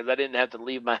bad because I didn't have to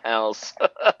leave my house.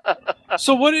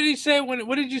 So what did he say?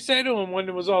 What did you say to him when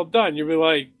it was all done? You'd be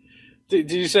like, did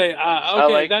you say,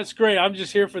 okay, like- that's great. I'm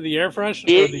just here for the air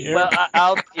freshener? Or the air? Well,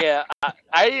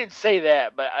 I didn't say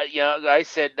that, but I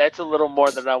said that's a little more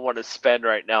than I want to spend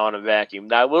right now on a vacuum.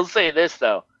 Now I will say this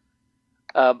though,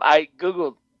 I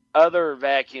googled other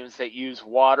vacuums that use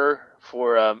water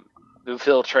for the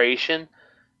filtration,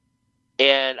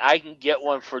 and I can get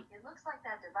one for. It looks like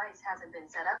that device hasn't been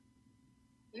set up.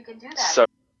 You can do that. So,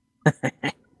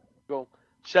 Google,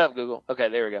 shut up, Google. Okay,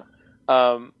 there we go.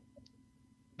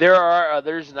 There are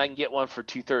others, and I can get one for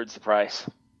 2/3 the price,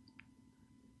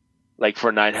 like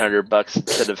for $900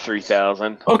 instead of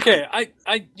 $3,000. Okay,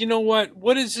 I, you know what?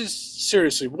 What is this?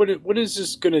 Seriously, what is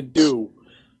this gonna do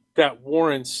that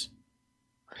warrants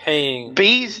paying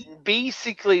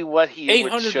Basically, what he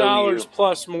would show you. $800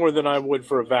 plus more than I would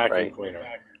for a vacuum Right. cleaner?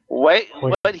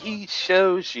 What he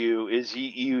shows you is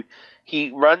he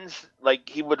runs like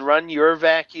he would run your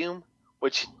vacuum,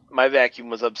 which my vacuum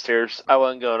was upstairs. I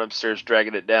wasn't going upstairs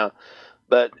dragging it down,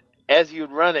 as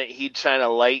you'd run it, he'd shine a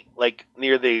light like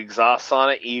near the exhaust on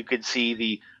it. And you could see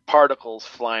the particles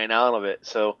flying out of it.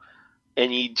 So,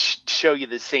 and he'd show you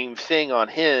the same thing on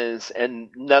his, and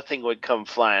nothing would come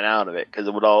flying out of it because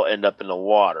it would all end up in the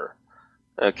water.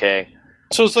 Okay.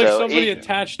 So it's like somebody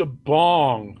attached a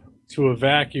bong to a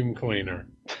vacuum cleaner.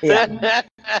 Yeah.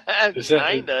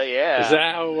 Kinda, yeah. Is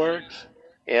that how it works?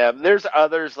 Yeah, there's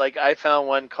others, like I found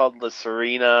one called La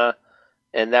Serena,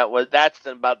 and that's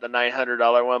about the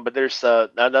 $900 one, but there's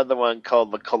another one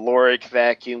called the Caloric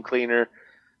Vacuum Cleaner,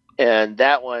 and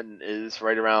that one is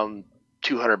right around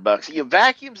 $200.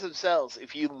 Vacuums themselves,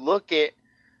 if you look at,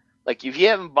 like, if you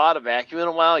haven't bought a vacuum in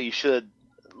a while, you should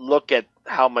look at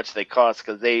how much they cost,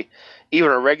 because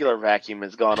even a regular vacuum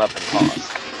has gone up in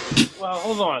cost. Well,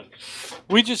 hold on.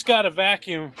 We just got a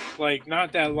vacuum like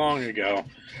not that long ago.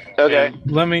 Okay.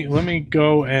 And let me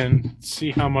go and see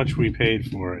how much we paid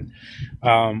for it.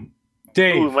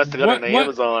 Dave, Ooh, we must have got it on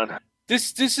Amazon.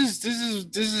 This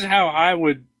is how I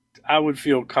would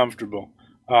feel comfortable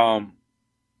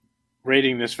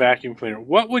rating this vacuum cleaner.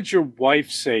 What would your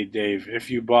wife say, Dave, if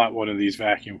you bought one of these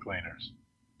vacuum cleaners?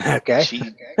 Okay.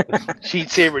 She'd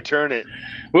say return it.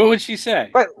 What would she say?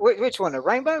 Wait, which one? The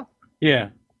rainbow? Yeah.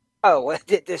 Oh, well,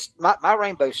 my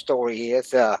rainbow story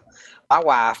is my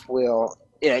wife will,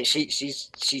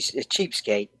 she's a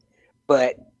cheapskate,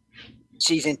 but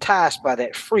she's enticed by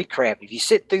that free crap. If you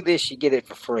sit through this, you get it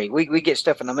for free. We get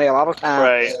stuff in the mail all the time.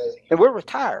 Right. And we're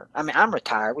retired. I mean, I'm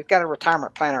retired. We've got a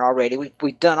retirement planner already.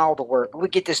 We've done all the work. We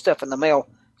get this stuff in the mail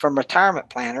from retirement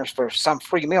planners for some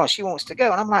free meal, and she wants to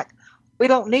go. And I'm like, we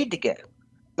don't need to go,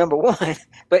 number one.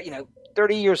 But,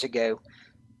 30 years ago,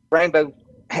 Rainbow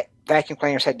vacuum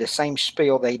cleaners had the same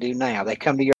spiel they do now. They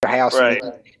come to your house right.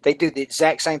 and they do the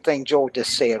exact same thing Joel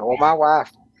just said. Well, my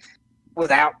wife,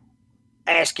 without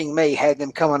asking me, had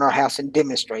them come in our house and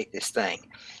demonstrate this thing.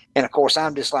 And of course,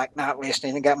 I'm just like not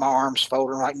listening and got my arms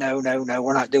folded. I'm like, no,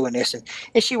 we're not doing this. And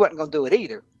she wasn't going to do it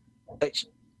either. But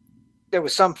there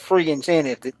was some free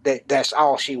incentive that's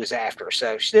all she was after.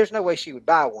 So there's no way she would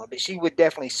buy one, but she would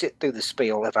definitely sit through the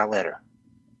spiel if I let her.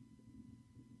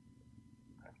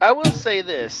 I will say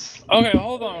this. Okay,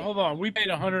 hold on. We paid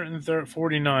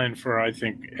 $149 for, I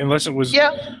think, unless it was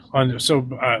on. So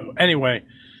anyway,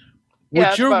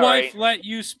 would your wife let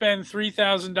you spend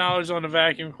 $3,000 on a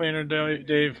vacuum cleaner,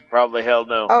 Dave? Probably hell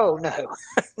no. Oh no.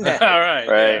 No. All right.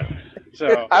 Right. Yeah.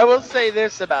 So I will say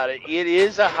this about it: it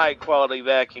is a high quality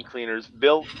vacuum cleaner. It's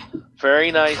built very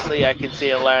nicely. I can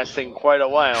see it lasting quite a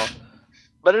while.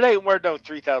 But it ain't worth no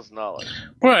 $3,000.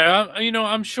 Right,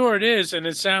 I'm sure it is, and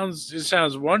it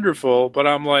sounds wonderful. But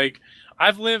I'm like,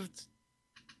 I've lived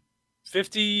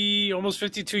almost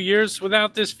 52 years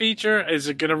without this feature. Is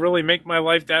it going to really make my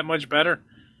life that much better?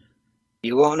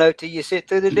 You won't know till you sit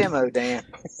through the demo, Dan.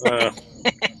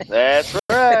 That's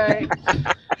right.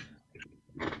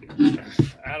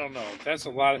 I don't know. That's a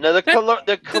lot of. No, the caloric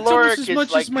that's almost as is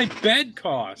much like as my bed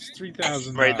costs.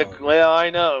 $3,000. Right. Well,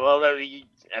 I know. Well,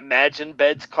 imagine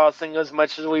beds costing as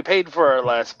much as we paid for our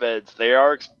last beds. They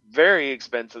are very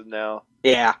expensive now.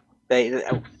 Yeah,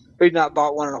 we've not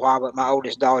bought one in a while, but my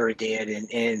oldest daughter did,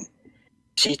 and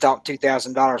she thought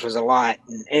 $2,000 was a lot,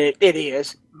 and it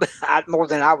is, more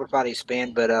than I would probably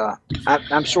spend. But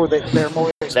I'm sure that they're more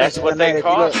expensive. That's what than that they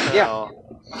cost now. Yeah.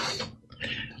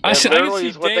 I can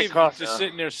see Dave just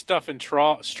sitting there stuffing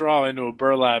straw into a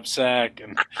burlap sack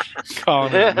and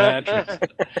calling it a mattress.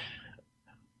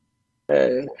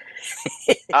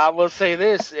 I will say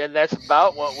this, and that's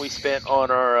about what we spent on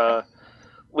our.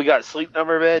 We got a Sleep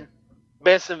Number bed.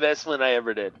 Best investment I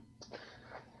ever did.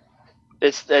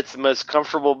 That's the most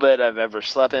comfortable bed I've ever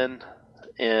slept in,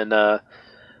 and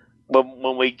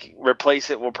when we replace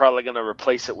it, we're probably going to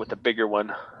replace it with a bigger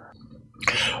one.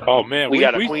 Oh man, we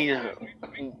got a queen.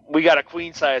 We got a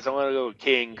queen size. I want to go with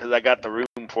king because I got the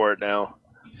room for it now.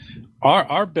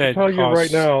 Our bed. I'll tell you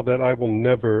right now that I will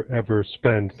never ever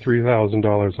spend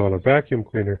 $3,000 on a vacuum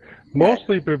cleaner,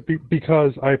 mostly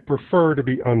because I prefer to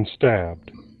be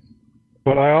unstabbed.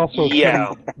 But I also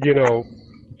can,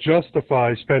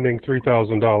 justify spending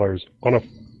 $3,000 on a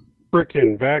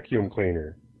frickin' vacuum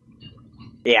cleaner.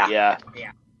 Yeah.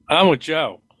 I'm with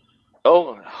Joe.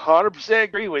 Oh, 100%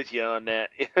 agree with you on that.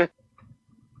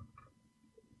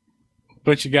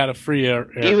 But you got a free air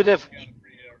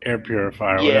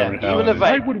purifier, whatever the hell even if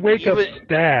I would wake up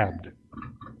stabbed.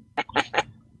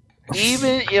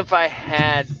 Even if I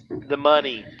had the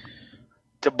money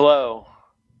to blow,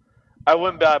 I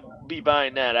wouldn't be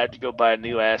buying that. I'd have to go buy a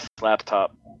new ass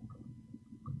laptop.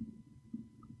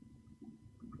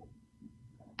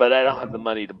 But I don't have the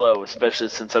money to blow, especially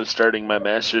since I'm starting my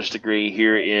master's degree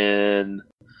here in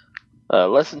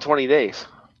less than 20 days.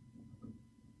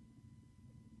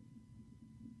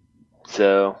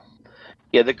 So,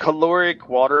 yeah, the caloric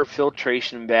water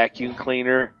filtration vacuum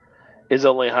cleaner is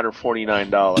only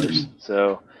 $149.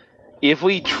 So, if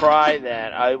we try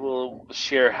that, I will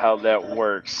share how that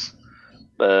works.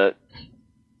 But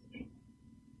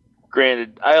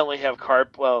granted, I only have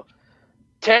well,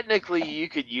 technically you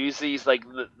could use these. Like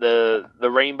the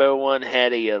rainbow one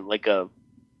had a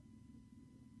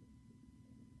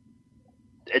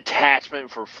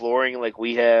attachment for flooring like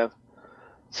we have,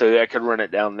 so I could run it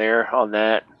down there on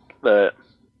that. But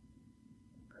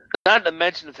not to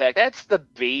mention the fact that's the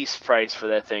base price for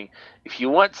that thing. If you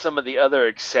want some of the other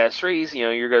accessories,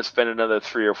 you're going to spend another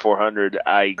 $300 or $400,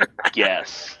 I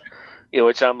guess.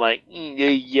 Which I'm like,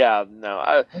 yeah,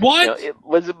 no. What?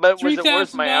 Was it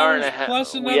worth my hour and a half?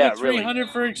 Plus another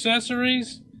 $300 for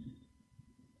accessories?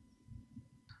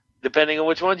 Depending on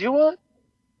which ones you want.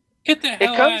 Get the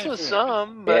hell It comes out with of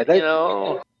some, but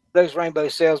those rainbow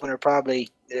salesmen are probably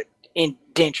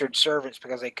indentured servants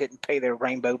because they couldn't pay their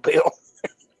rainbow bill.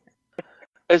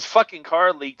 His fucking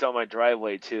car leaked on my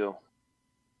driveway too.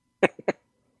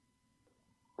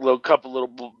 Couple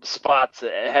little spots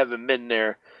that haven't been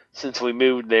there since we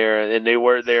moved there, and they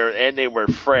were there, and they were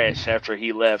fresh after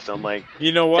he left. I'm like,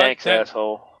 you know what? Thanks,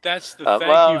 asshole. That's the thank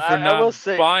you for not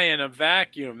buying a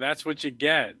vacuum. That's what you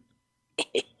get.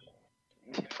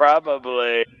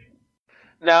 Probably.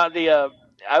 Now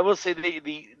I will say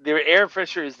their air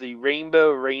freshener is the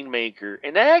Rainbow Rainmaker,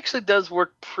 and that actually does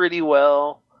work pretty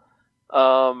well.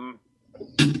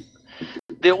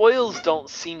 The oils don't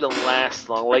seem to last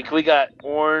long. Like we got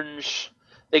orange.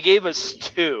 They gave us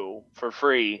 2 for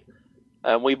free,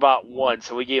 and we bought 1,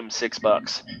 so we gave them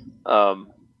 $6.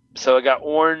 So I got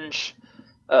orange,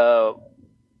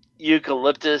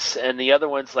 eucalyptus, and the other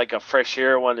one's like a fresh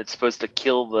air one. It's supposed to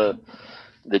kill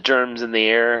the germs in the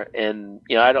air. And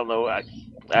I don't know. I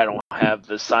don't have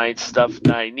the science stuff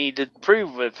that I need to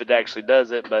prove if it actually does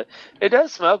it, but it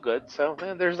does smell good. So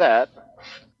there's that.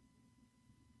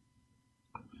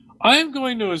 I am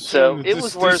going to assume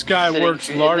that this guy works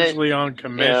largely on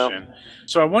commission. Yeah.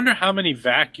 So I wonder how many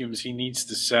vacuums he needs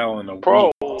to sell in a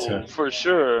week. For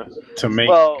sure. To make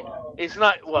it's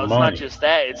not just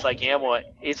that. It's like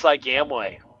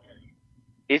Amway.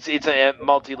 It's a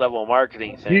multi-level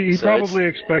marketing thing. He probably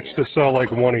expects to sell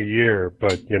like 1 a year,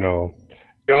 but he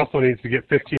also needs to get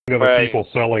 15 other people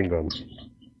selling them.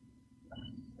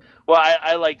 Well,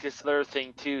 I like this other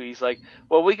thing too. He's like,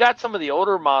 well, we got some of the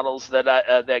older models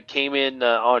that came in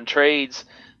on trades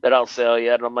that I'll sell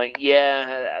you, and I'm like,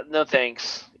 yeah, no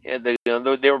thanks. Yeah, they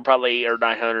were probably $800 or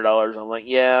 $900. I'm like,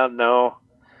 yeah, no.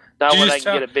 Not when I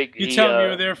can get a big, you tell me you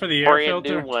were there for the air brand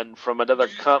filter? new one from another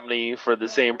company for the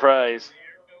same price.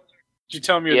 Did you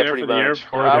tell me you're there for the air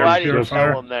filter? I didn't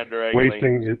tell him that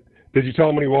directly. Did you tell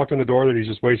him when he walked in the door that he's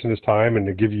just wasting his time and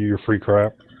to give you your free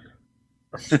crap?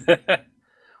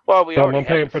 Well, I'm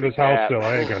paying for this house still.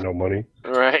 I ain't got no money.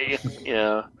 Right?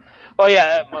 Yeah. Well,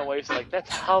 yeah. My wife's like, that's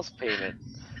a house payment,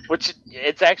 which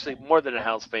it's actually more than a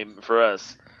house payment for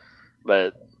us,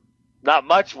 but not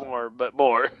much more, but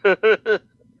more. I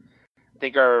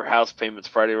think our house payment's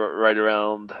probably right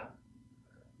around.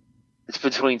 It's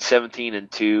between 17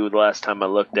 and 2. The last time I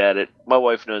looked at it, my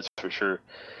wife knows for sure.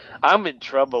 I'm in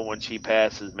trouble when she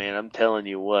passes, man. I'm telling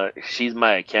you what. She's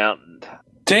my accountant.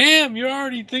 Damn, you're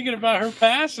already thinking about her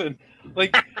passing.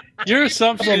 Like, your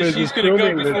assumption is she's going to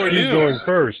go before you. She's going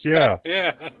first, yeah.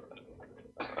 Yeah.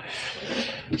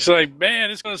 She's like, man,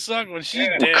 it's going to suck when she's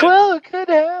dead. Well, it could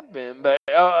happen, but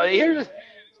here's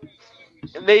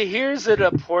an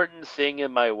important thing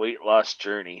in my weight loss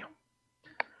journey.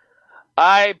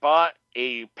 I bought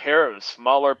a pair of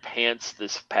smaller pants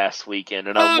this past weekend,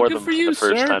 and I wore them for the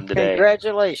first time today.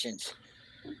 Congratulations.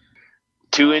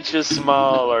 2 inches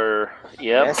smaller.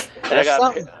 Yep. That's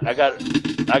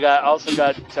I also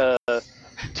got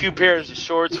 2 pairs of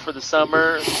shorts for the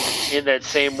summer in that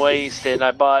same waist, and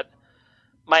I bought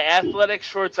my athletic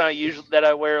shorts that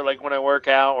I wear like when I work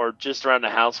out or just around the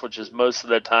house, which is most of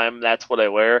the time. That's what I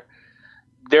wear.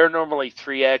 They're normally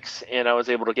 3X, and I was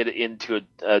able to get it into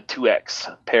a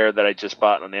 2X pair that I just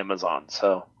bought on Amazon.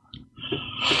 So,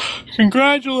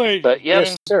 congratulations! But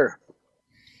yes, sir.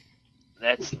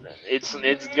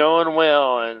 It's going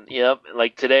well, and yep,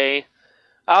 like today,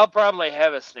 I'll probably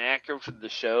have a snacker for the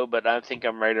show, but I think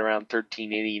I'm right around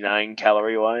 1389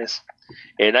 calorie wise,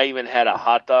 and I even had a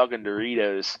hot dog and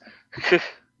Doritos, because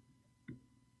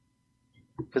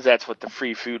that's what the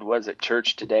free food was at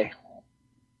church today.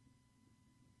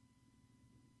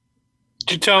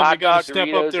 Did you tell them they got to step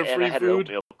up their free I had food?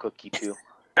 An oatmeal cookie too.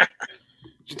 Did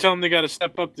you tell them they got to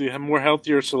step up to have more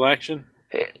healthier selection?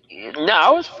 No, I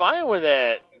was fine with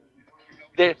that.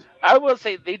 I will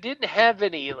say they didn't have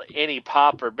any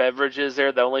pop or beverages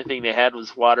there. The only thing they had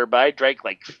was water, but I drank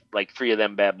like 3 of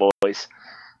them bad boys.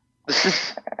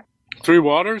 3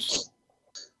 waters?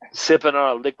 Sipping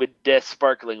on a liquid death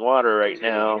sparkling water right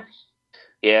now.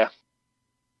 Yeah.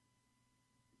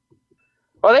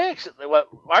 Well,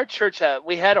 our church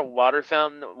we had a water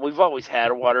fountain. We've always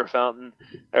had a water fountain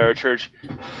at our church.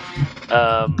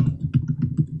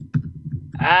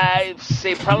 I'd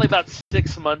say probably about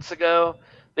 6 months ago,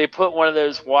 they put one of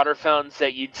those water fountains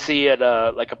that you'd see at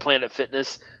like a Planet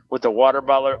Fitness with the water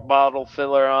bottle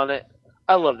filler on it.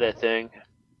 I love that thing.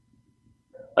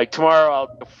 Like tomorrow, I'll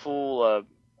get a full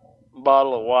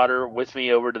bottle of water with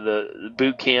me over to the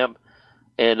boot camp,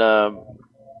 and I'll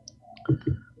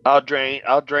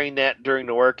drain that during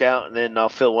the workout, and then I'll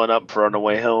fill one up for on the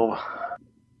way home.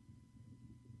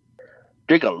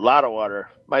 Drink a lot of water.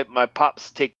 My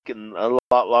pop's taking a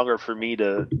lot longer for me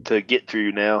to get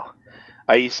through now.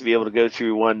 I used to be able to go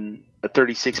through a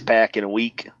 36 pack in a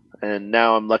week, and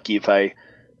now I'm lucky if I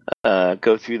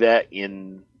go through that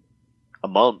in a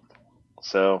month.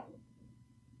 So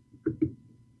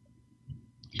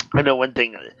I know one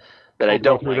thing that I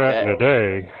don't like that in a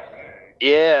day.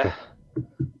 Yeah.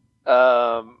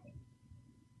 For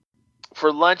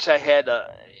lunch,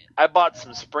 I bought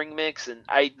some spring mix, and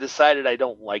I decided I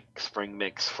don't like spring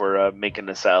mix for making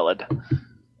a salad.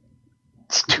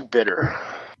 It's too bitter.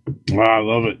 Wow, I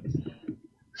love it.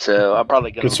 So I'm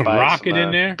probably gonna get some buy rocket in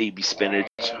there. Baby spinach.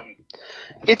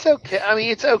 It's okay. I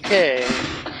mean, it's okay.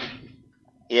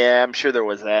 Yeah, I'm sure there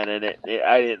was that in it.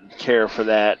 I didn't care for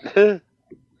that.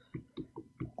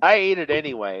 I ate it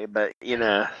anyway, but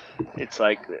it's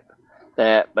like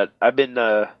that. But I've been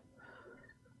the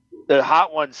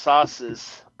Hot One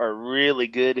sauces are really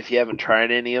good if you haven't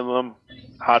tried any of them.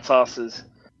 Hot sauces.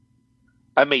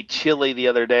 I made chili the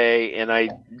other day, and I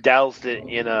doused it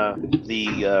in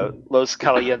the Los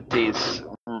Calientes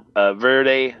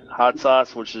Verde hot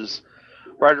sauce, which is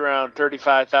right around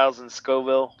 35,000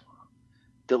 Scoville.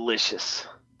 Delicious.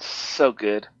 So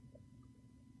good.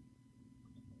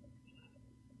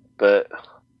 But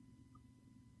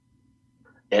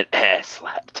an ass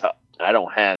laptop. I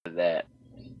don't have that.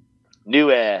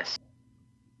 New ass.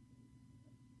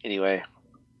 Anyway.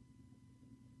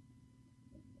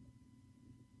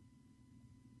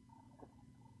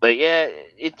 But yeah,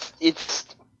 it's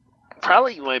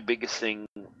probably my biggest thing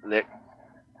that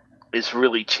is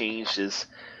really changed is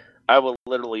I will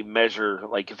literally measure,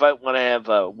 like if I want to have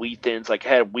wheat thins, like I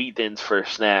had wheat thins for a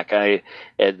snack.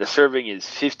 And the serving is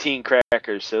 15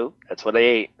 crackers, so that's what I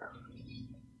ate.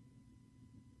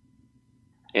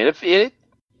 And if it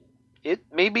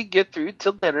maybe get through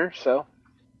till dinner, so.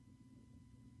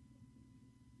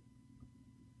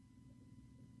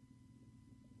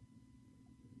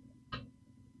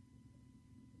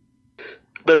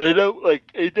 But I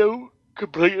don't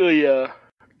completely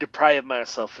deprive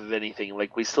myself of anything.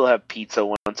 Like we still have pizza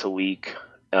once a week,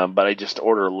 but I just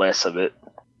order less of it.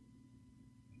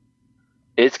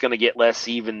 It's gonna get less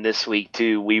even this week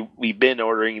too. We've been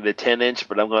ordering the 10-inch,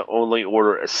 but I'm gonna only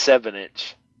order a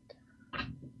 7-inch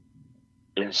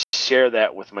and share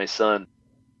that with my son.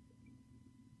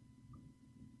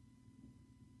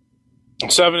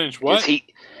 7-inch what?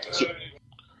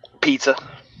 Pizza.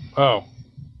 Oh.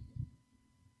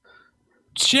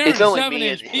 Sharing It's only 7-inch me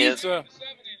and him. pizza.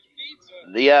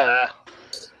 Yeah,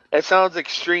 that sounds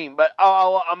extreme, but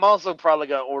I'm also probably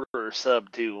gonna order a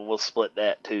sub too, and we'll split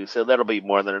that too. So that'll be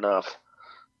more than enough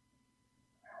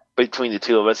between the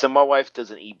two of us. And my wife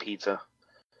doesn't eat pizza.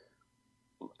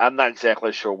 I'm not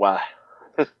exactly sure why,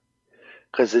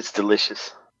 because it's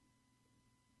delicious.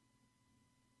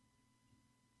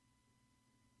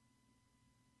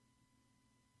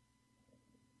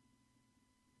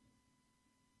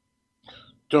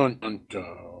 Dun dun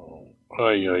dun.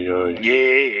 Ay ay ay.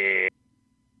 Yeah.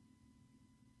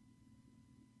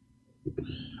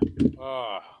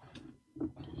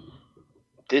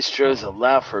 Distros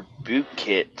allow for boot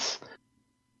kits.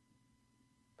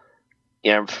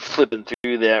 Yeah, I'm flipping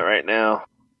through that right now.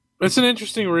 It's an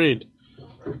interesting read.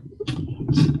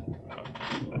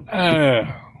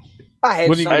 I had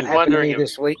What do you- something I'm happen to wondering me if-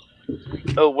 this week.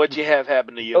 Oh, what'd you have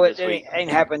happen to you Oh, this it week?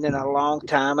 ain't happened in a long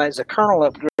time. It's a kernel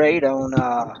upgrade on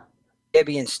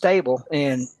Debian Stable,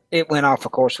 and it went off,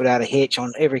 of course, without a hitch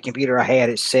on every computer I had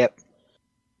except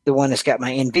the one that's got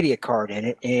my NVIDIA card in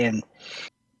it. And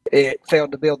it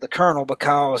failed to build the kernel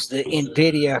because the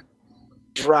NVIDIA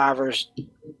drivers,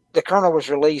 the kernel was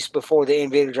released before the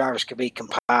NVIDIA drivers could be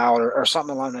compiled or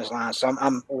something along those lines. So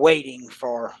I'm waiting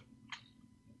for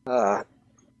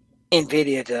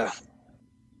NVIDIA to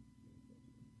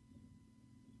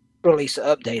release an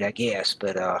update, I guess.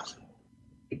 But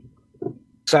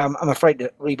So I'm afraid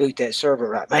to reboot that server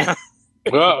right now.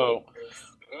 Uh-oh.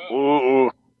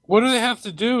 Ooh. What do they have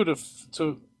to do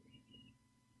to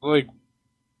like?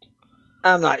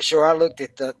 I'm not sure. I looked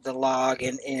at the log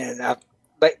and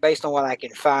based on what I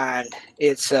can find,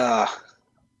 it's the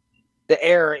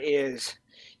error is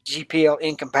GPL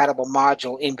incompatible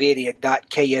module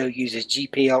NVIDIA.ko uses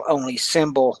GPL only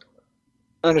symbol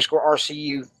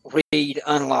 _RCU read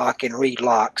unlock and read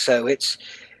lock. So it's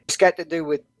got to do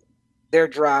with their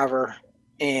driver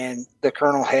and the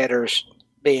kernel headers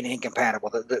being incompatible.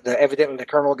 Evidently the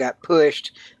kernel got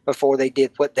pushed before they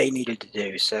did what they needed to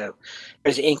do. So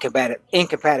there's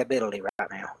incompatibility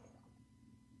right now.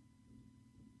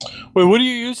 Wait, what do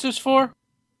you use this for?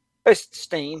 It's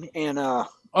Steam and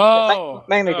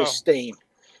mainly just Steam.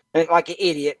 And like an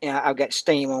idiot, I've got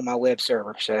Steam on my web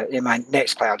server, so in my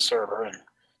Nextcloud server and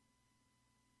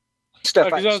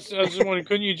stuff. I was just wondering,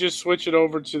 couldn't you just switch it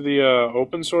over to the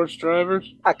open source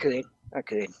drivers? I could.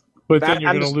 But then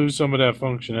you're going to lose some of that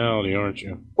functionality, aren't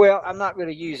you? Well, I'm not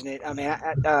really using it. I mean,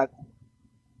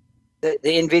 the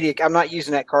NVIDIA, I'm not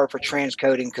using that card for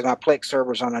transcoding because my Plex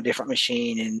server's on a different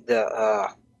machine, and the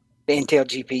Intel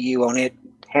GPU on it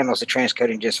handles the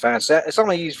transcoding just fine. So it's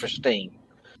only used for Steam.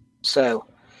 So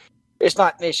it's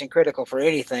not mission critical for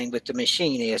anything, but the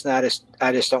machine is. And I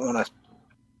just don't want to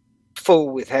fool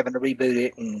with having to reboot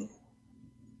it and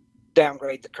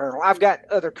downgrade the kernel. I've got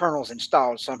other kernels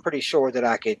installed, so I'm pretty sure that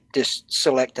I could just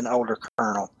select an older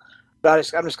kernel. But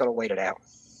I'm just going to wait it out.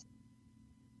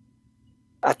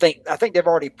 I think they've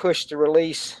already pushed the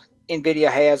release.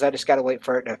 NVIDIA has. I just got to wait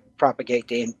for it to propagate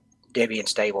to Debian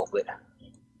stable. But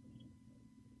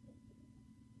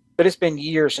it's been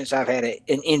years since I've had an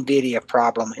NVIDIA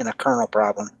problem and a kernel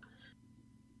problem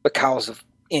because of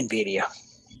NVIDIA.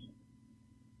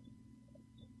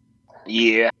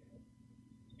 Yeah.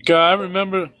 God,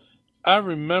 I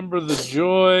remember the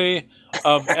joy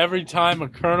of every time a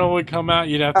kernel would come out,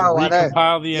 you'd have to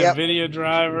recompile the NVIDIA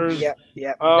drivers.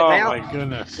 Yep. Oh my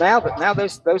goodness! Now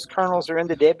those kernels are in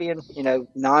the Debian,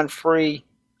 non-free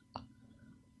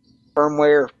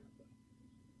firmware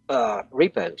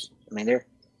repos. I mean, they're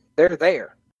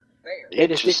there.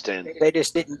 Interesting. They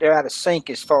just didn't. They're out of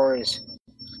sync as far as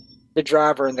the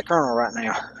driver and the kernel right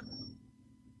now.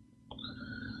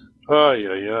 Oh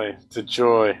yeah, the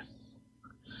joy.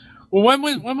 Well, when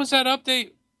was that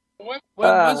update? When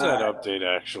was that update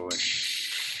actually?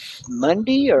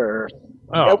 Monday or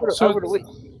over the week?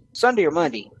 Sunday or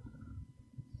Monday?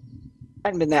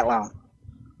 Hadn't been that long.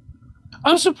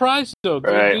 I'm surprised though.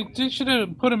 Right. They should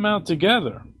have put them out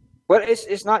together. Well,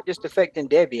 it's not just affecting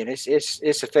Debian.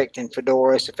 It's affecting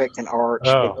Fedora. It's affecting Arch.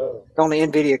 Oh. The only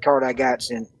NVIDIA card I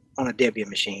got's on a Debian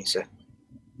machine. So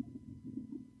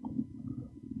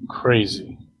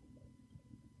crazy.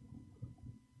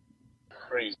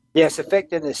 Yeah, it's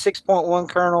affecting the 6.1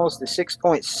 kernels, the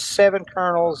 6.7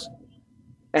 kernels,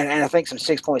 and I think some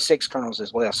 6.6 kernels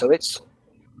as well. So it's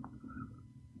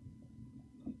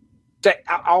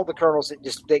all the kernels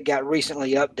that got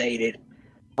recently updated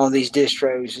on these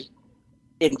distros.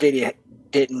 NVIDIA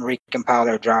didn't recompile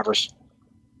their drivers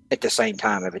at the same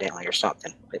time, evidently, or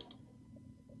something. But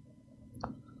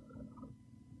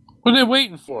what are they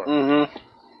waiting for? Mm-hmm.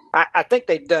 I think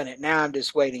they've done it. Now I'm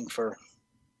just waiting for.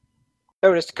 They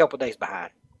were just a couple days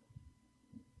behind.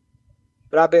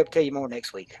 But I'll be able to tell you more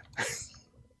next week.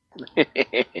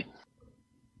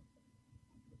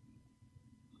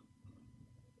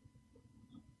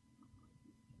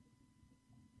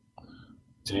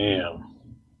 Damn.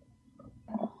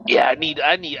 Yeah,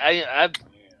 I've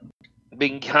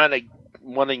been kind of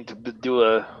wanting to do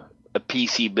a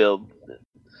PC build,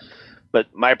 but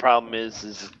my problem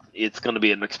is it's going to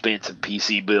be an expensive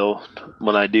PC build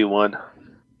when I do one.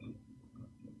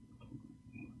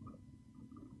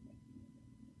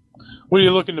 What are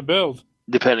you looking to build?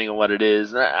 Depending on what it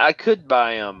is, I could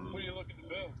buy What are you looking to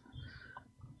build?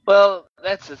 Well,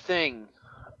 that's the thing.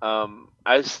 I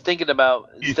was thinking about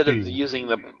instead of using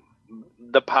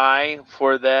the Pi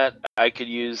for that, I could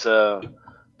use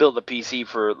build a PC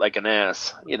for like an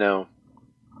NAS,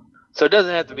 So it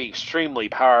doesn't have to be extremely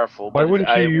powerful. Why wouldn't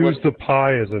you use the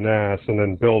Pi as an NAS and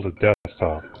then build a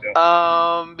desktop?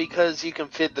 Because you can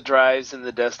fit the drives in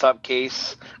the desktop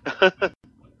case.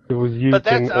 It was used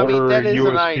in order a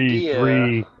USB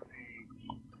 3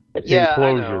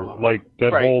 enclosure, like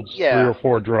that holds 3 or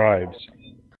 4 drives.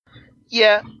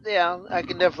 Yeah, I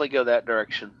can definitely go that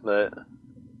direction, but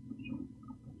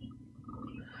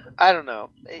I don't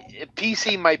know.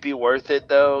 PC might be worth it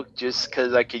though, just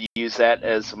because I could use that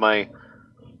as my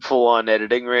full-on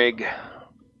editing rig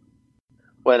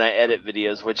when I edit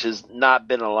videos, which has not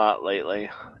been a lot lately.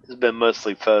 It's been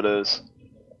mostly photos.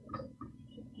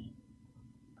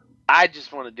 I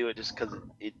just want to do it just because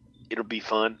it'll be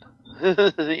fun,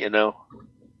 you know.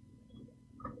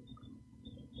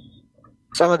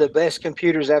 Some of the best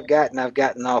computers I've gotten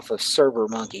off of Server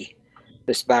Monkey,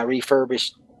 just by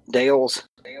refurbished Dells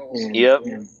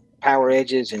and Power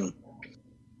Edges and.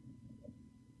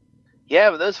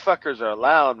 Yeah, but those fuckers are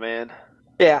loud, man.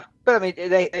 Yeah, but I mean,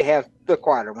 they have the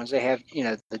quieter ones. They have, you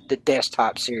know, the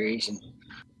desktop series and.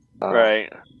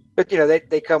 Right. But you know,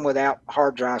 they come without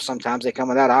hard drives. Sometimes they come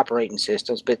without operating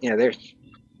systems. But you know, they're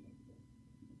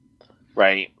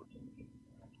right.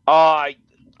 Oh, I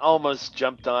almost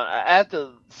jumped on. I have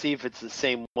to see if it's the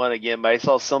same one again. But I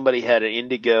saw somebody had an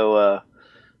Indigo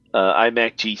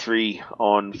iMac G3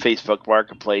 on Facebook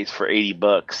Marketplace for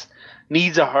 $80.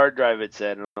 Needs a hard drive, it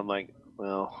said, and I'm like,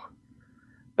 well,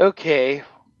 okay.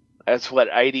 That's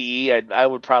what IDE. I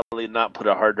would probably not put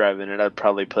a hard drive in it. I'd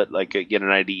probably put get an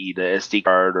IDE to SD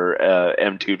card or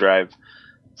M2 drive,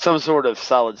 some sort of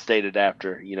solid state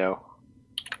adapter. You know,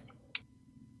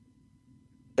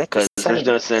 because there's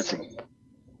no sense.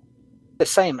 The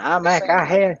same iMac I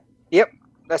had. Yep,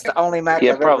 that's the only Mac.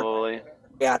 Yeah, I've probably. Ever,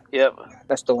 yeah. Yep.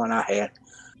 That's the one I had.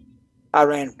 I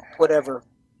ran whatever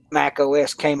Mac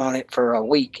OS came on it for a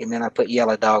week, and then I put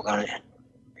Yellow Dog on it.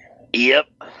 Yep.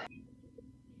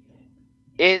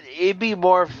 It'd be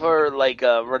more for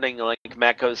running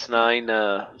Mac OS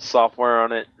 9 software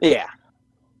on it. Yeah.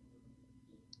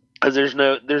 Because there's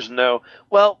no.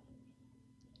 Well,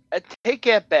 I take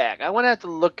that back. I want to have to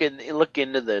look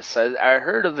into this. I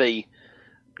heard of a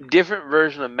different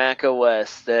version of Mac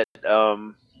OS that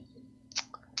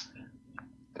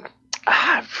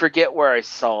I forget where I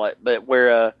saw it, but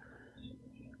where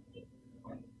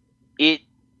it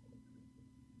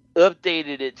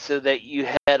updated it so that you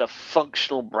had a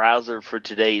functional browser for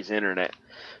today's internet.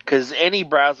 Because any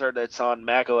browser that's on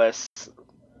macOS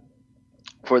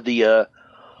for the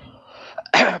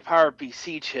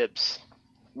PowerPC chips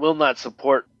will not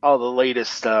support all the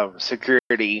latest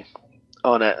security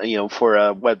on it, for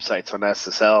websites on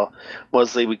SSL,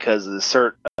 mostly because the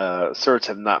certs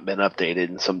have not been updated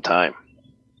in some time.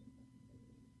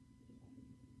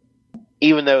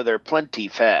 Even though they're plenty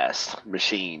fast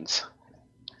machines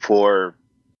for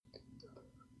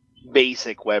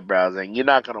basic web browsing. You're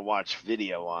not going to watch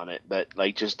video on it, but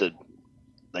just to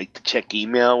check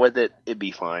email with it, it'd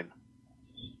be fine.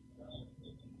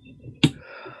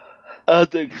 I'll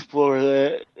have to explore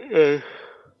that.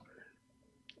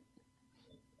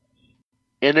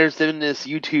 And there's been this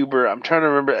YouTuber, I'm trying to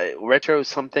remember, Retro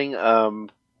something,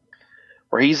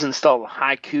 where he's installed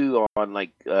Haiku on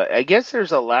I guess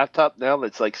there's a laptop now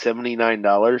that's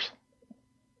 $79.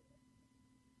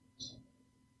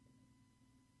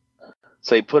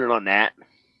 So he put it on that.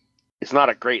 It's not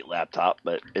a great laptop,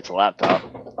 but it's a laptop.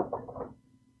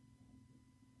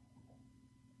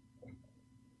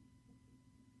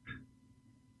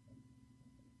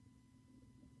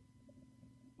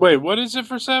 Wait, what is it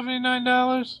for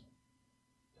 $79?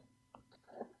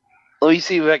 Let me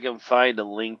see if I can find a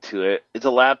link to it. It's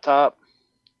a laptop.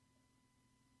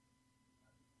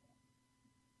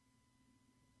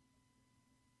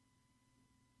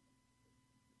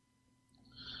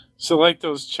 So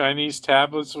those Chinese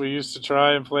tablets we used to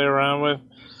try and play around with,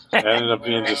 ended up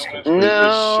being just completely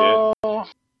no. shit.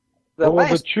 The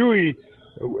Chewy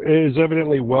is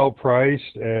evidently well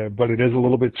priced, but it is a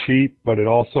little bit cheap, but it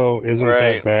also isn't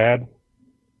that bad.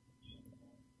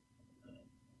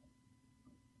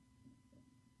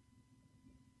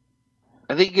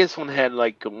 I think this one had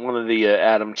one of the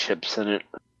Atom chips in it.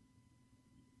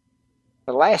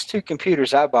 The last two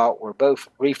computers I bought were both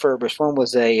refurbished. One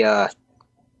was a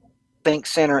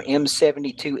ThinkCenter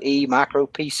M72E micro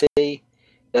PC. The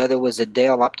other was a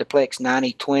Dell Optiplex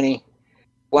 9020.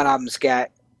 One of them's got,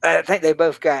 I think they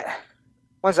both got,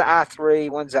 one's an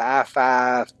i3, one's an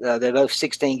i5. They're both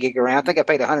 16 gig of RAM. I think I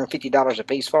paid $150 a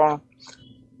piece for them.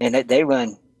 And they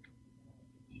run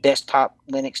desktop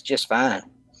Linux just fine.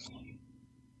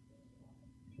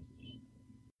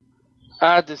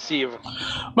 I had to see if...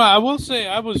 Well, I will say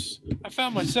I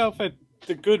found myself at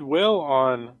the Goodwill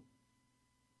on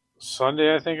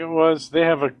Sunday, I think it was. They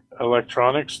have an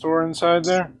electronics store inside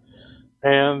there,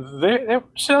 and they're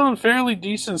selling fairly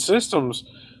decent systems,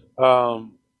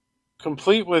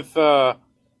 complete with I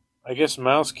guess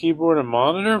mouse, keyboard, and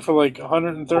monitor for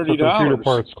 $130. Computer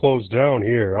parts closed down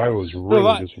here. I was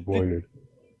really disappointed.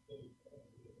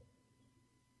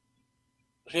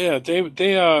 Yeah, they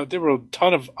were a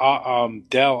ton of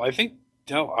Dell. I think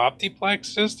Dell Optiplex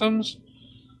systems.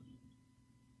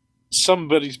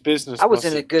 Somebody's business. I was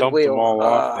in a Goodwill them all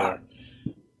off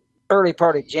there. early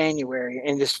part of January,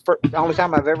 and the only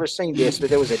time I've ever seen this, but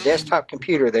there was a desktop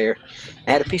computer there. It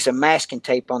had a piece of masking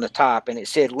tape on the top, and it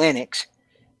said Linux,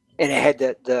 and it had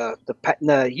the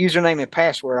username and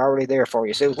password already there for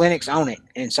you. So it was Linux on it,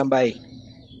 and somebody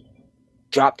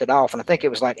dropped it off, and I think it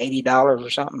was like $80 or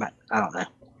something. I don't know.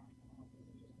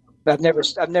 But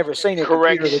I've never seen a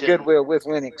computer at Goodwill with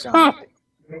Linux on it.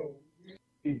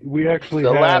 We actually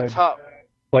The had laptop.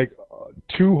 like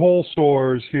 2 whole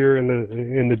stores here in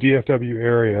the DFW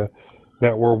area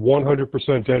that were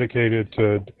 100% dedicated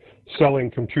to selling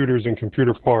computers and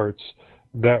computer parts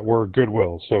that were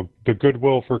Goodwill. So the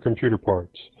Goodwill for computer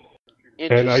parts.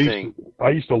 Interesting. And I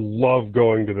used to love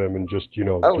going to them and just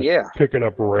picking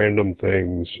up random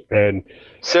things. And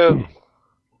so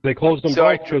they closed them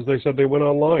both because they said they went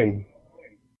online.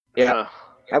 Yeah,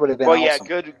 that would have been awesome.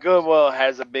 Yeah, Goodwill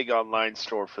has a big online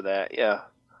store for that. Yeah.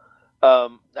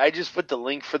 I just put the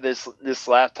link for this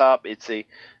laptop. It's the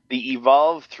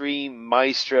Evolve 3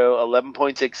 Maestro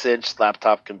 11.6 inch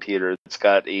laptop computer. It's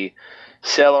got a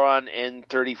Celeron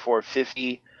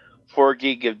N3450, 4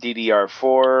 gig of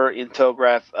DDR4, Intel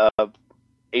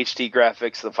HD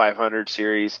graphics, the 500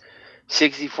 series,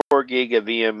 64 gig of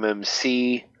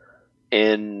eMMC,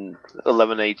 and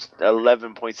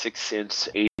 11.6 inch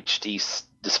HD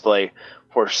display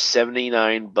for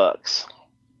 $79.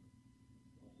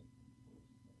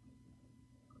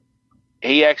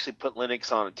 He actually put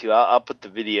Linux on it too. I'll put the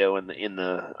video in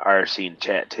the IRC and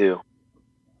chat too.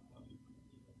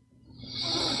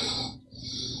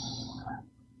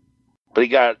 But he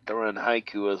got to run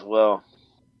Haiku as well.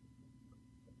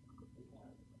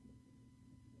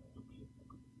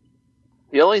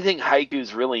 The only thing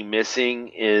Haiku's really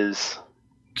missing is...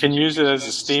 Can use it as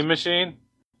a steam machine?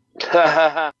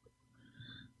 I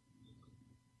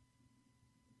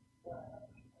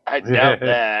doubt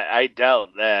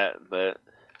that. But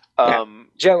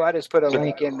Joe, I just put a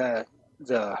link in the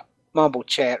Mumble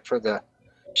chat for the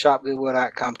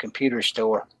shopgoodwill.com computer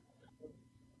store.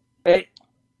 Of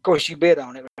course, you bid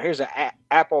on it. Here's an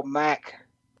Apple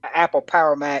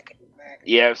Power Mac.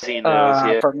 Yeah, I've seen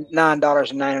those. For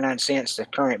 $9.99, the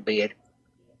current bid.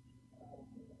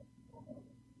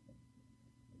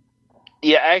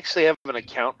 Yeah, I actually have an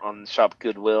account on Shop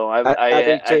Goodwill. I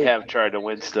have tried to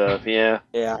win stuff. Yeah.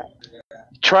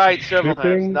 Tried several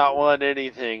times, not won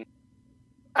anything.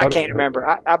 I can't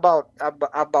remember. I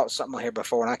bought something here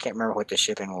before, and I can't remember what the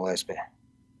shipping was, but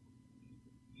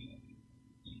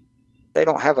they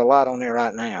don't have a lot on there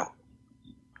right now.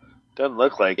 Doesn't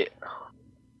look like it.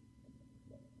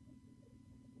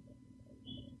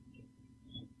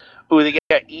 Ooh, they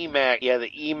got eMac. Yeah, the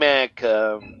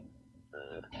eMac.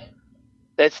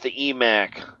 That's the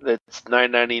eMac. That's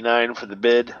 $9.99 for the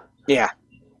bid. Yeah.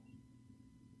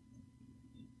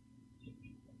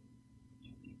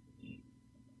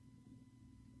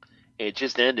 It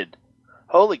just ended.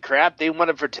 Holy crap! They won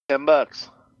it for $10.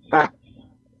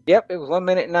 Yep, it was 1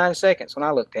 minute and 9 seconds when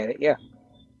I looked at it. Yeah.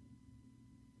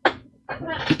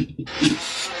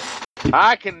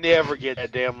 I can never get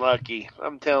that damn lucky.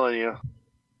 I'm telling you.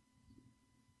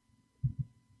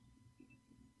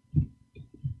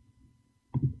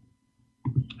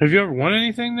 Have you ever won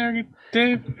anything there,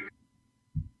 Dave?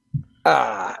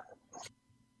 I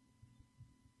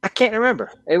can't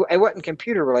remember. It wasn't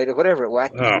computer related, whatever it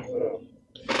was.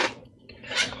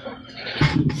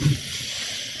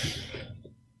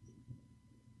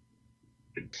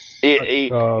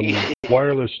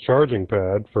 Wireless charging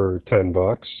pad for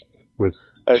 $10 with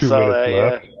I 2 saw minutes that,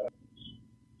 left. yeah.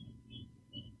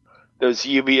 Those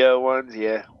UBO ones,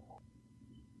 yeah.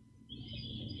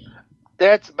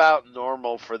 That's about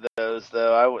normal for those,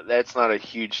 though. That's not a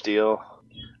huge deal.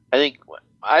 I think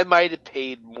I might have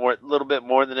paid a little bit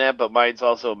more than that, but mine's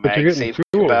also MagSafe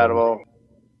compatible.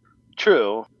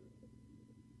 True.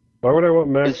 Why would I want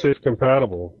MagSafe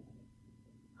compatible?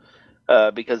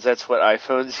 Because that's what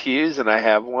iPhones use, and I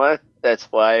have one. That's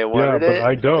why I wanted it. Yeah, but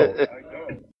I don't.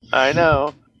 I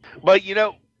know. But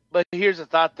here's the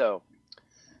thought, though.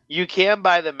 You can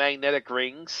buy the magnetic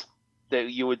rings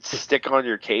that you would stick on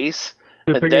your case.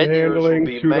 Shipping and handling,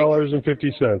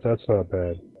 $2.50. That's not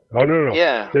bad. Oh, no.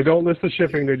 Yeah. They don't list the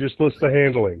shipping. They just list the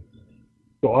handling.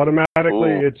 So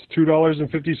automatically, it's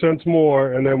 $2.50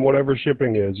 more, and then whatever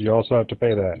shipping is, you also have to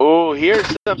pay that. Oh, here's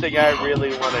something I really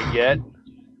want to get.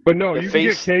 But no, you can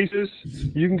get cases.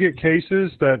 You can get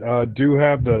cases that do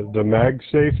have the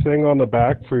MagSafe thing on the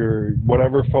back for your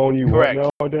whatever phone you want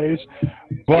nowadays.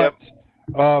 But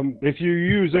if you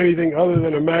use anything other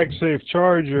than a MagSafe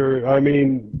charger, I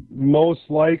mean, most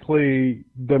likely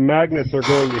the magnets are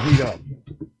going to heat up.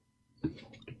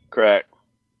 Correct.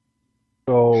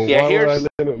 So why would I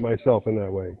limit myself in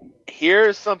that way?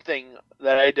 here's something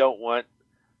that I don't want.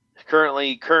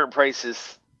 Current price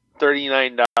is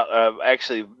 $39.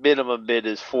 Actually, minimum bid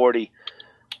is $40.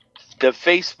 The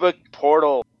Facebook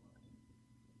portal.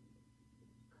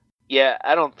 Yeah,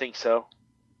 I don't think so.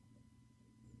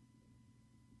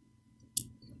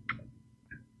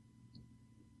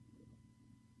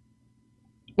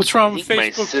 What's wrong with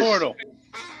Facebook portal?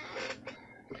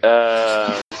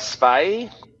 Spy?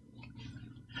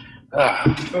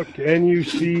 Look,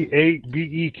 NUC 8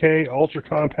 BEK Ultra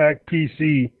Compact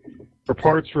PC for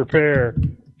parts repair,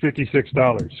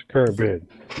 $56. Current bid.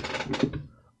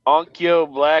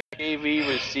 Onkyo Black AV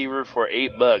receiver for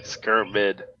 $8. Current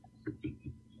bid.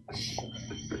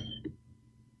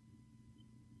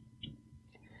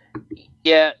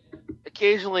 Yeah,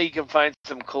 occasionally you can find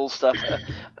some cool stuff.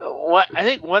 I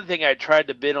think one thing I tried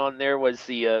to bid on there was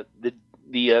the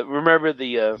remember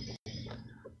the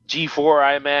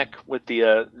G4 iMac with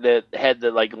the that had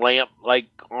the like lamp like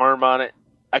arm on it.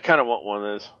 I kind of want one of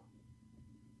those.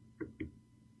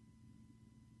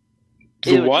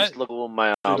 The It would what? just look a little in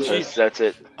my office. That's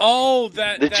it. Oh,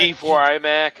 The that G4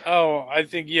 iMac. Oh, I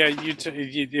think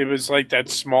it was like that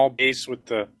small base with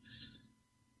the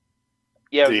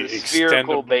Yeah, the it was a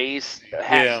spherical extendable- base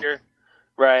hasher.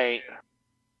 Right.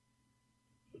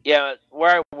 Yeah,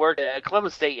 where I worked at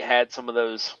Columbus State had some of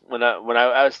those when I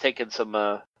was taking some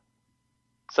of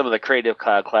the Creative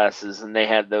Cloud classes, and they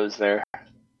had those there.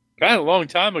 God, a long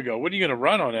time ago. What are you going to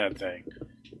run on that thing?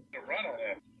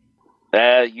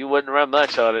 You wouldn't run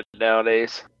much on it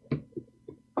nowadays.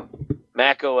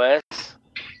 Mac OS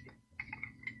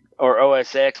or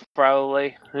OS X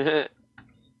probably.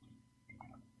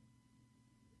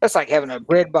 That's like having a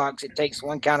bread box that takes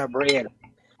one kind of bread.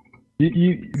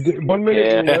 1 minute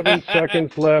and 11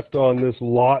 seconds left on this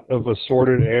lot of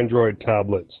assorted Android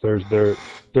tablets. There's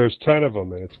 10 of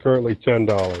them, and it's currently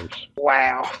 $10.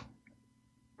 Wow.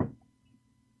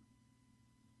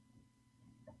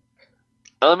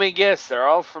 Let me guess, they're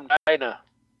all from China.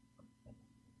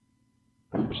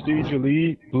 Prestige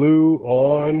Elite, Blue,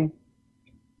 On.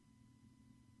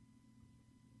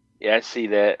 Yeah, I see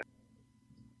that.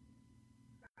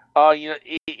 Oh, you know,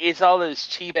 it's all those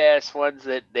cheap ass ones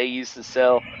that they used to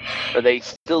sell, or they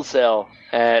still sell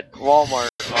at Walmart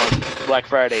on Black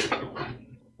Friday.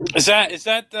 Is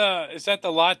that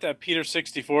the lot that Peter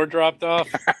 64 dropped off?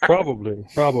 Probably.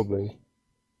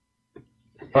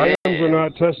 Items are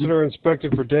not tested or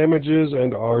inspected for damages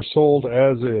and are sold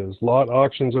as is. Lot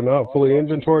auctions are not fully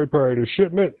inventoried prior to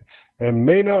shipment and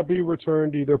may not be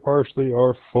returned either partially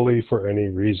or fully for any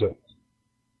reason.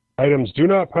 Items do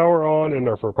not power on and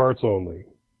are for parts only.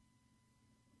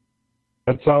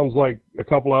 That sounds like a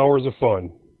couple hours of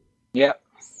fun. Yep.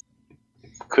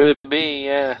 Could be,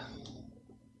 yeah.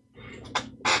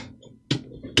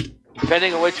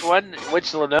 Depending on which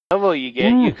Lenovo you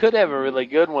get, you could have a really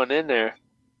good one in there.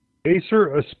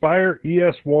 Acer Aspire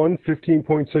ES1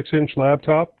 15.6-inch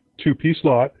laptop, 2-piece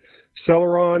lot.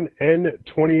 Celeron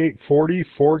N2840,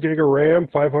 4 gig of RAM,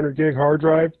 500 gig hard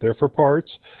drive. They're for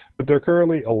parts, but they're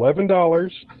currently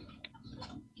 $11.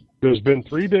 There's been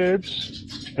 3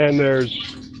 bids, and there's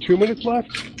 2 minutes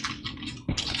left.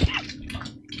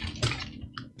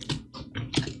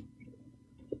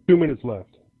 Two minutes left.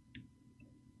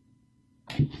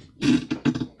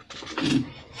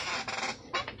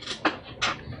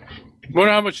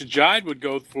 Wonder how much a Jide would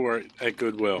go for at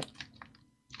Goodwill.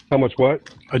 How much what?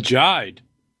 A Jide.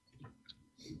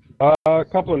 A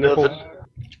couple of nickels.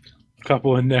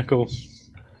 Couple of nickels.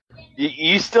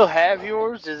 You still have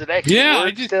yours? Does it actually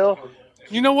work still?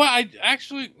 You know what? I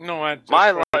actually no.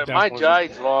 My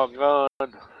Jide's long gone.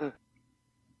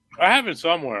 I have it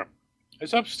somewhere.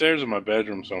 It's upstairs in my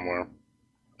bedroom somewhere.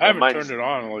 I haven't turned it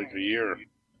on in like a year.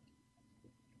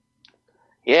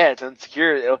 Yeah, it's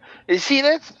unsecure. You see,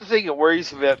 that's the thing that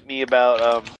worries me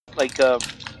about,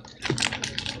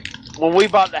 when we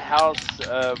bought the house,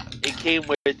 it came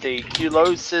with a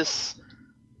Culosis.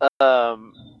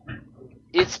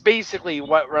 It's basically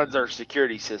what runs our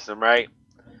security system, right?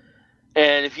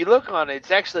 And if you look on it,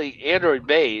 it's actually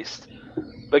Android-based.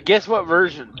 But guess what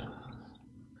version?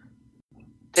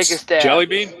 Take a stab. Jelly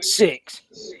Bean? 6.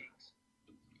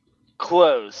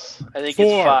 Close. I think 4.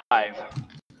 it's 5.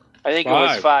 I think 5.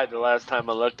 It was 5 the last time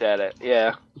I looked at it.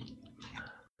 Yeah.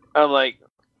 I'm like,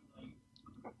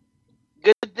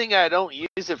 good thing I don't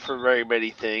use it for very many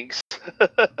things.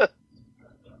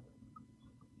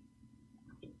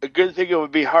 A good thing it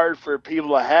would be hard for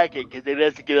people to hack it because they'd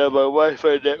have to get on my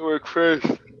Wi-Fi network first.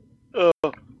 Oh.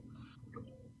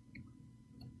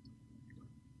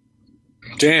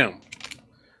 Damn.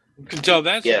 You can tell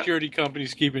that security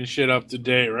company's keeping shit up to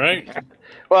date, right?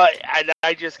 Well,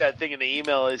 I just got thinking the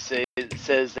email it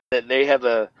says that they have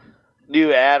a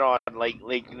new add-on, like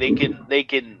they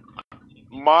can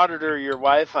monitor your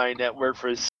Wi-Fi network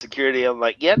for security. I'm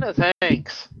like, yeah, no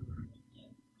thanks.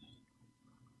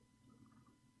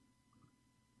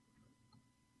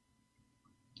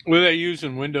 Well, they're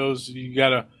using Windows. You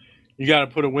gotta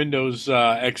put a Windows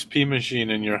XP machine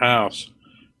in your house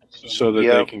so that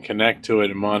they can connect to it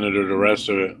and monitor the rest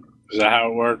of it. Is that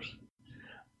how it works?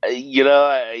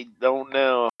 I don't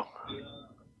know.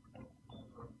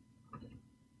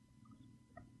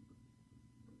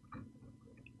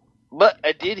 But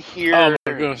I did hear. Oh my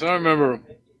goodness! I remember.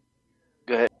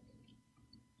 Go ahead.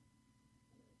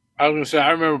 I was gonna say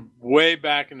I remember way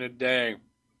back in the day,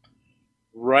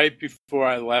 right before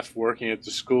I left working at the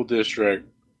school district,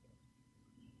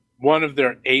 one of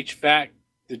their HVAC,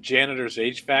 the janitor's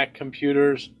HVAC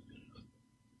computers,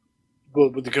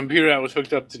 but the computer that was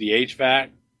hooked up to the HVAC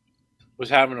was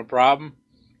having a problem,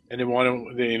 and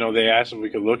they asked if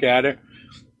we could look at it.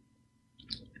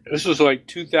 This was like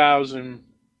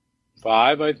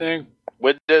 2005, I think.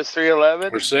 Windows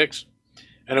 3.11 or 6,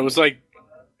 and it was like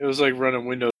running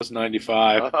Windows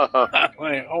 95. I'm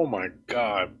like, oh my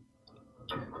god.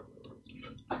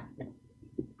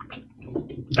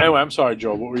 Anyway, I'm sorry,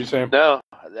 Joel. What were you saying? No,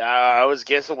 I was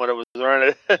guessing what it was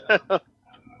running.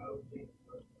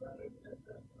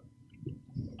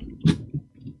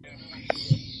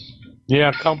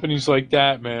 Yeah, companies like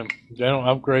that, man, they don't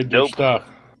upgrade their stuff.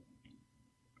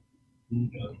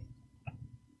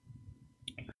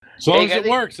 As long as it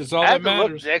works, it's all that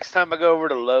matters. Next time I go over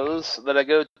to Lowe's that I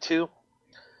go to,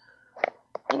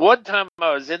 one time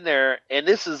I was in there, and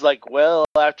this is like well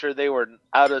after they were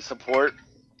out of support.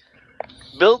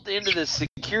 Built into the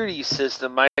security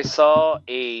system, I saw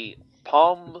a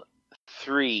Palm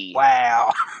 3.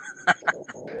 Wow.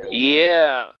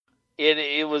 Yeah.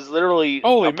 It was literally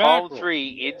a Palm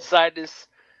 3 inside this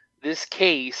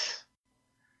case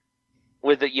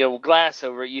with a glass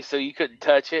over it, so you couldn't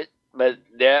touch it. But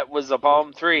that was a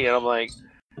Palm 3, and I'm like,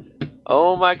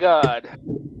 oh my god.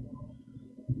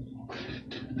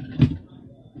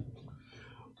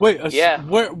 Wait,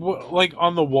 where, like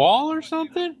on the wall or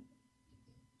something?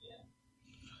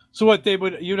 So what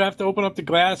you'd have to open up the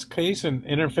glass case and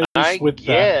interface with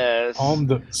the Palm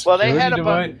the well, they had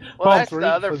device? Well, that's the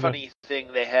other funny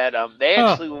thing they had. They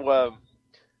actually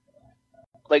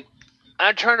like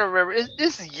I'm trying to remember.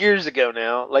 This is years ago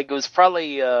now. Like it was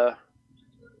probably I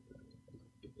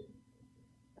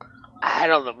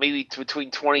don't know, maybe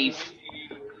between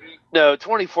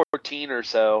 2014 or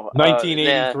so.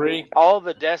 1983. All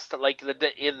the desktop, like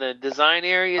in the design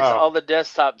areas, all the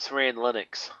desktops ran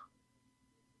Linux.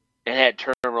 And had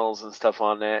terminals and stuff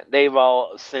on that. They've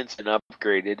all since been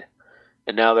upgraded,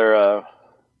 and now they're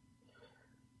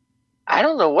I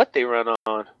don't know what they run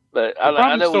on, but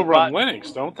I know still run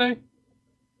Linux, don't they?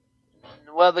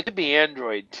 Well, they could be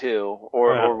Android too,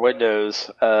 or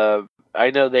Windows. I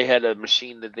know they had a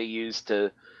machine that they used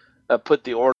to put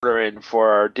the order in for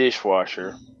our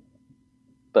dishwasher,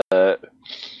 but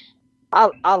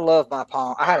I love my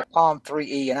Palm. I had a Palm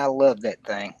 3E, and I loved that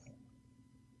thing.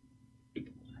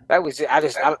 That was it. I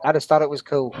just thought it was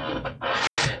cool.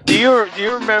 Do you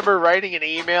remember writing an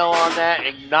email on that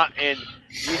and you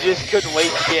just couldn't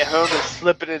wait to get home and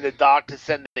slip it in the dock to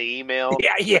send the email?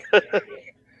 Yeah.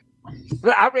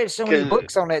 But I read so many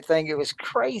books on that thing; it was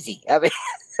crazy. I mean,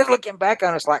 looking back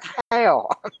on it, it's like how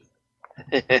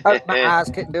my eyes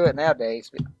couldn't do it nowadays.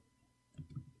 But.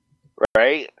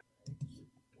 Right.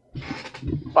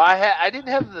 Well, I didn't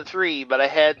have the 3, but I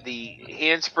had the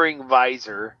handspring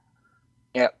visor.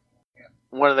 Yep.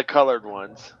 One of the colored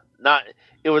ones.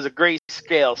 It was a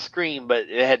grayscale screen, but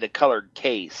it had the colored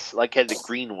case, like had the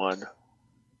green one.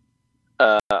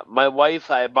 My wife,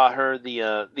 I bought her the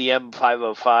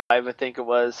M505, I think it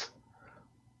was.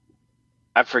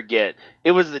 I forget.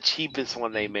 It was the cheapest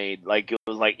one they made. Like it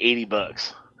was like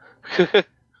 $80.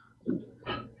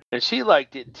 And she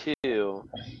liked it too.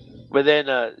 But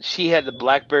then she had the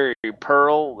BlackBerry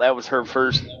Pearl. That was her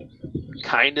first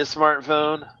kind of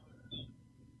smartphone.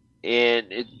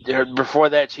 And before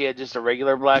that, she had just a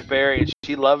regular BlackBerry, and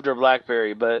she loved her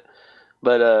BlackBerry. But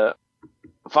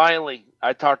finally,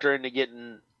 I talked her into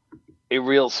getting a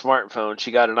real smartphone. She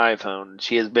got an iPhone.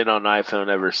 She has been on iPhone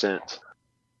ever since.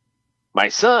 My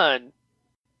son,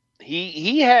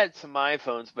 he had some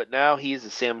iPhones, but now he's a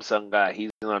Samsung guy.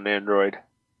 He's on Android.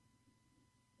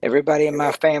 Everybody in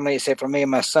my family, except for me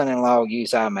and my son-in-law,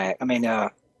 use iPhones.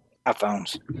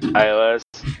 iOS.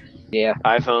 Yeah.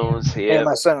 iPhones, yeah. And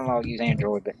my son-in-law use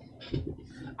Android. But...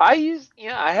 I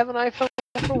have an iPhone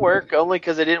for work only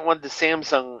because I didn't want the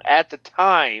Samsung at the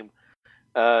time.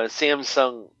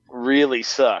 Samsung really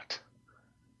sucked.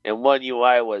 And One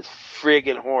UI was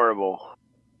friggin' horrible.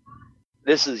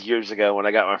 This is years ago when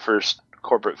I got my first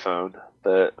corporate phone,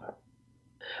 but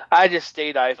I just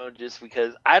stayed iPhone just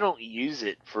because I don't use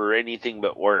it for anything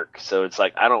but work. So it's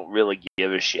like I don't really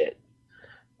give a shit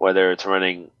whether it's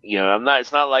running.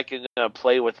 It's not like I'm gonna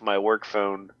play with my work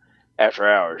phone after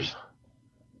hours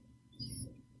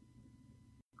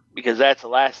because that's the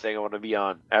last thing I want to be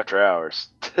on after hours.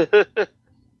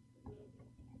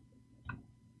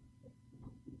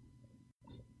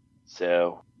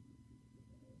 So.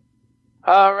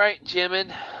 All right,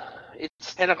 Jimin.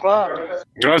 It's 10 o'clock.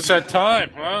 What's that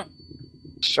time, huh?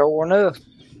 Sure enough.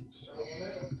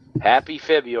 Happy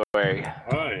February. Oh,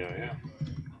 yeah.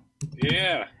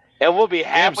 Yeah. And we'll be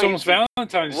Damn, it's halfway almost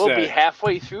Valentine's We'll Day. be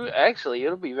halfway through. Actually,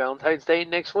 it'll be Valentine's Day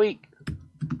next week.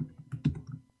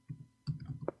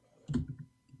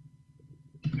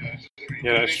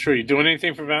 Yeah, that's true. You doing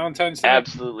anything for Valentine's Day?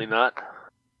 Absolutely not.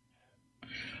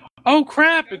 Oh,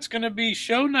 crap. It's going to be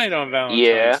show night on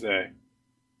Valentine's Day.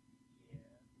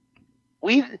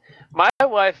 My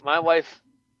wife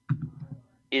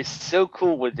is so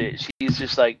cool with it. She's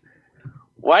just like,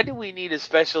 why do we need a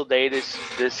special day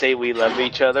to say we love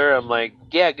each other? I'm like,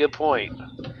 yeah, good point.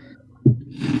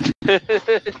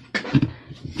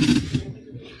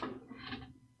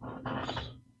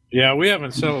 Yeah, we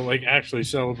haven't actually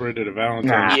celebrated a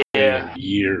Valentine's Day in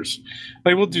years.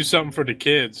 Like, we'll do something for the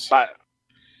kids.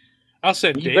 I'll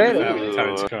send Dave a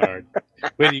Valentine's card.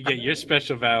 When you get your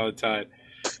special Valentine,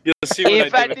 you'll see what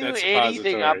if I I do do with that anything,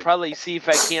 suppository. I'll probably see if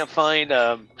I can't find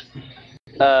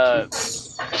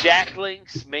Jack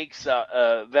Links makes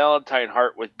a Valentine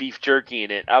heart with beef jerky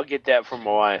in it. I'll get that for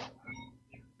my wife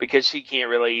because she can't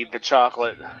really eat the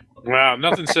chocolate. Wow,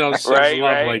 nothing sells love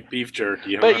like beef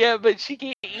jerky. Huh? But she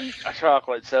can't eat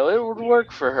chocolate, so it would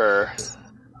work for her.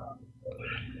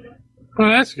 Well,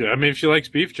 that's good. I mean, if she likes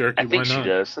beef jerky, I think why not?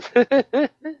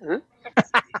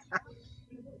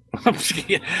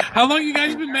 she does. How long you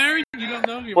guys been married? You don't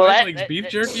know if your Well, wife that- likes that- beef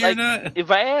that- jerky like, or not? If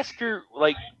I ask her,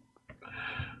 like,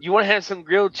 you want to have some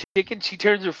grilled chicken, she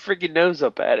turns her freaking nose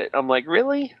up at it. I'm like,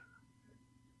 really?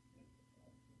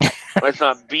 Well, it's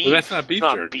not beef. Well, that's not beef It's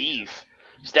not jerky. beef.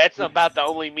 That's about the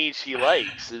only meat she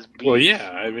likes is beef. Well, yeah,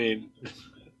 I mean...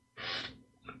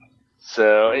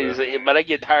 So, but I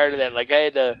get tired of that. Like, I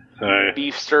had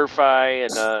beef stir fry,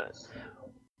 and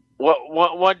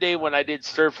one day when I did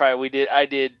stir fry, I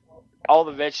did all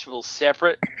the vegetables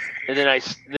separate, and then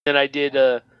I did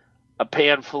a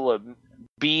pan full of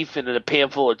beef and then a pan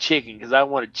full of chicken because I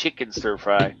wanted chicken stir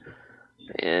fry,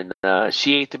 and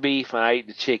she ate the beef and I ate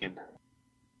the chicken.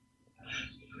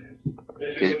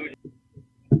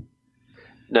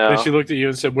 No, Then she looked at you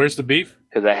and said, "Where's the beef?"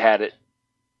 because I had it.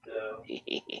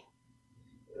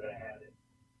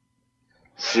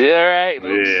 See, all right.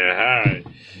 Yeah,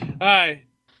 all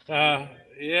right.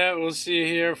 Yeah, we'll see you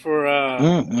here for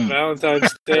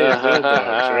Valentine's Day at Bill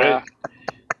Dogs,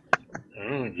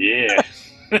 right? Yeah.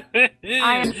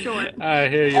 I am short. I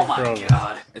hear you from.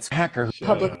 It's Hacker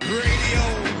Public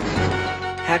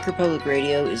Hacker Public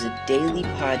Radio is a daily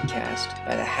podcast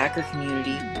by the hacker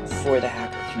community for the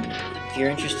hacker community. If you're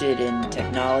interested in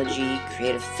technology,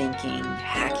 creative thinking,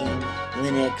 hacking,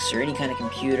 Linux, or any kind of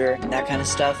computer, and that kind of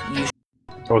stuff, you should.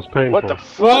 That was painful. What the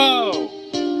Whoa!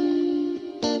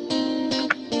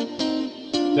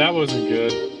 That wasn't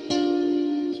good.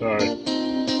 Sorry.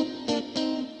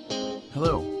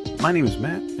 Hello, my name is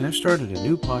Matt, and I've started a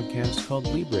new podcast called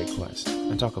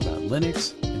LibreQuest. I talk about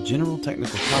Linux and general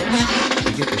technical topics.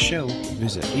 To get the show,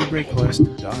 visit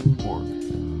LibreQuest.org.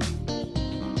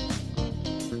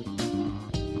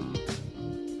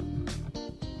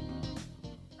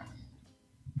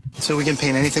 So we can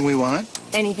paint anything we want?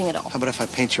 Anything at all. How about if I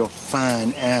paint your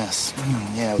fine ass?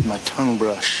 Yeah, with my tongue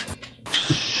brush.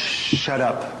 Shut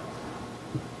up.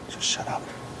 Just shut up.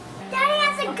 Daddy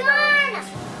has a gun!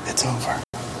 It's over.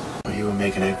 You were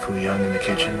making egg foo young in the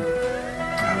kitchen.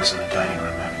 I was in the dining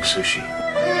room having sushi.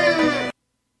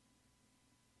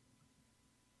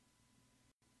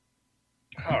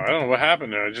 Oh, I don't know what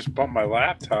happened there. I just bumped my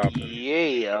laptop.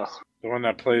 Yeah. The one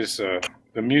that plays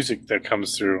the music that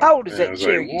comes through. How old is And I that was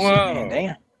chair like, you sitting in, whoa.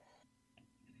 Dan?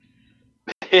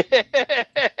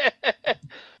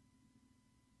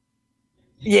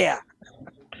 Yeah.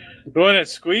 The one that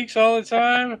squeaks all the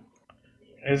time?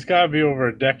 It's got to be over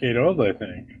a decade old, I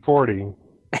think. 40.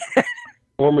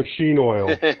 Or machine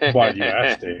oil. Why do you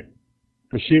ask, Dave?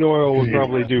 Machine oil would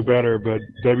probably do better, but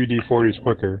WD-40 is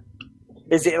quicker.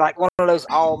 Is it like one of those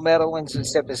all metal ones,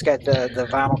 except it's got the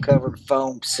vinyl covered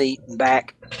foam seat and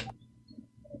back?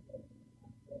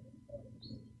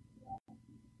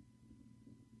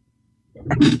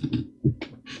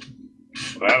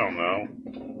 I don't know.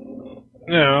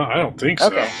 No, I don't think so.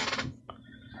 Okay.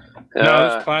 No,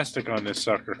 there's plastic on this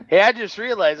sucker. Hey, I just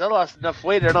realized I lost enough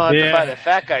weight. I don't have to buy the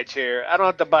fat guy chair. I don't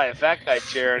have to buy a fat guy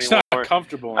chair anymore. It's not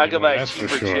comfortable I can buy anymore, a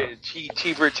that's for sure.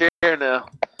 cheaper chair now.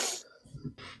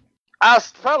 I'll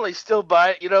probably still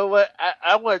buy it. You know what?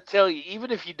 I want to tell you, even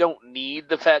if you don't need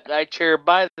the fat guy chair,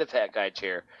 buy the fat guy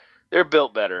chair. They're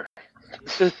built better.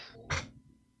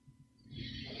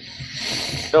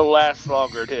 They'll last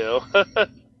longer too.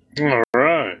 All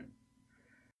right.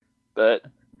 But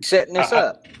setting this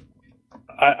up.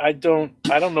 I don't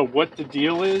know what the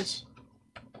deal is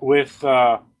with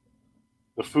the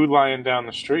Food Lion down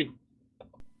the street.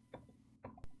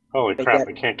 Holy crap!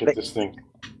 I can't get this thing.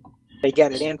 They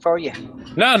got it in for you?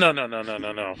 No.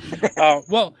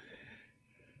 Well,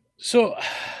 so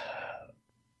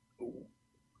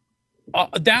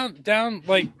down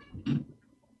like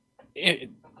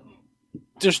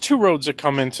there's two roads that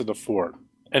come into the fort,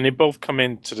 and they both come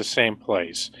into the same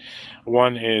place.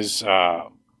 One is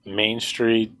Main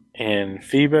Street in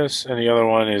Phoebus, and the other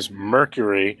one is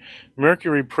Mercury.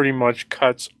 Mercury pretty much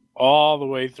cuts all the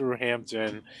way through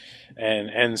Hampton and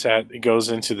it goes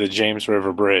into the James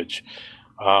River Bridge.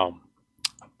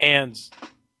 And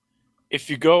if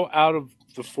you go out of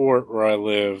the fort where I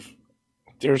live,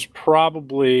 there's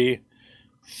probably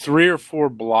 3 or 4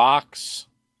 blocks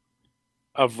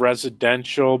of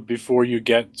residential before you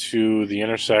get to the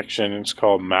intersection. It's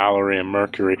called Mallory and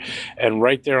Mercury. And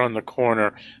right there on the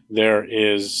corner, there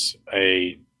is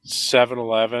a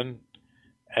 7-Eleven,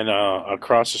 and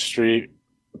across the street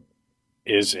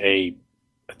is a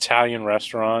Italian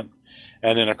restaurant,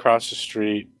 and then across the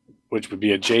street, which would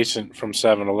be adjacent from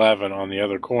 7-Eleven on the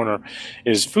other corner,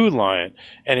 is Food Lion.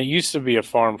 And it used to be a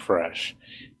Farm Fresh.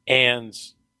 And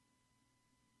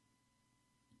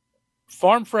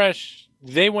Farm Fresh,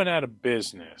 they went out of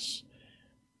business,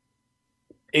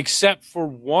 except for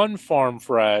one Farm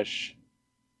Fresh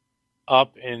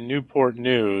up in Newport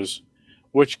News,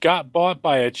 which got bought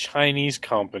by a Chinese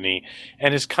company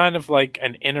and is kind of like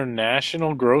an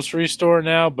international grocery store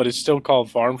now, but it's still called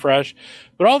Farm Fresh.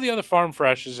 But all the other Farm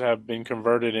Freshes have been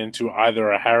converted into either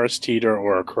a Harris Teeter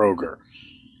or a Kroger.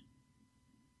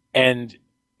 And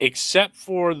except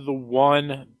for the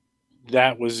one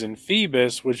that was in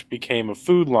Phoebus, which became a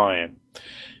Food Lion.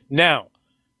 Now,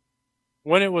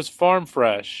 when it was Farm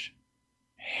Fresh,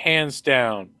 hands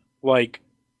down, like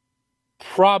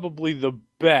probably the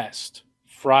best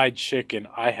fried chicken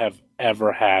I have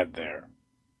ever had there.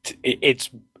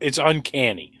 It's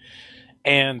uncanny.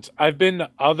 And I've been to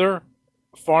other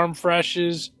Farm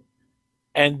Freshes,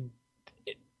 and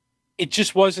it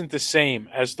just wasn't the same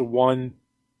as the one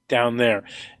down there.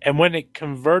 And when it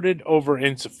converted over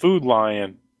into Food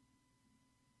Lion,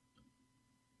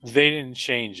 they didn't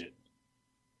change it.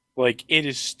 Like, it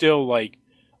is still like,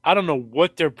 I don't know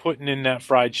what they're putting in that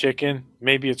fried chicken.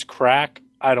 Maybe it's crack.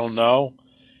 I don't know.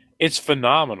 It's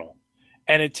phenomenal.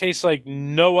 And it tastes like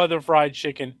no other fried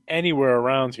chicken anywhere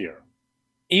around here.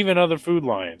 Even other Food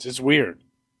Lions. It's weird.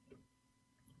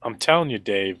 I'm telling you,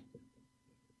 Dave.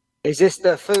 Is this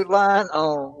the Food Lion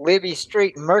on Libby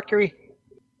Street in Mercury?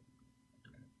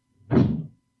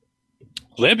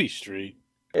 Libby Street?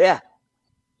 Yeah.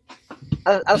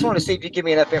 I just want to see if you give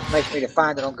me enough information for me to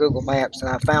find it on Google Maps,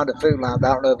 and I found a Food Lion, but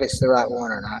I don't know if it's the right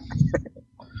one or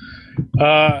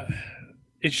not.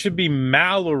 It should be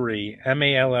Mallory,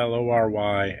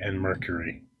 Mallory, and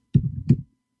Mercury.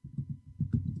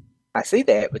 I see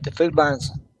that, but the Food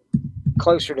Lion's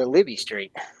closer to Libby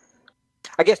Street.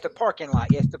 I guess the parking lot.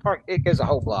 Yes, it goes a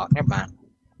whole block. Never mind.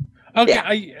 Okay,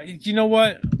 Yeah. You know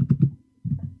what?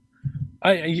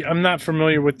 I'm not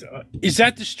familiar with. Is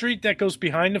that the street that goes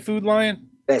behind the Food Lion?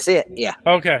 That's it. Yeah.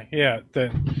 Okay. Yeah.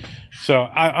 So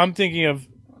I'm thinking of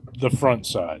the front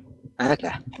side.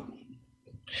 Okay.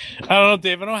 I don't know,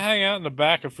 Dave. I don't hang out in the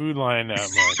back of Food Lion that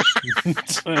much.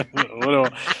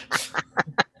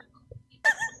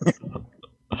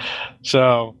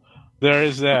 So there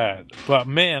is that. But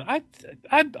man,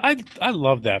 I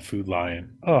love that Food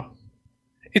Lion. Oh,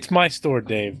 it's my store,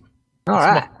 Dave. All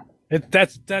right.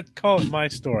 Call it my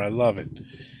store. I love it.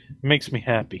 It makes me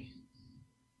happy.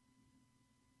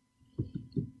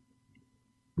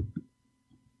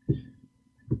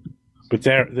 But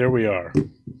there we are.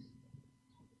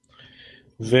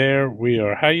 There we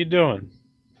are. How you doing?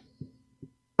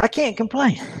 I can't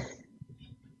complain.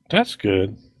 That's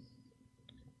good.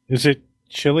 Is it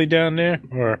chilly down there,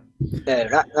 or? No,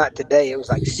 not today. It was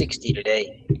like 60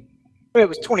 today. Well, it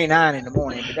was 29 in the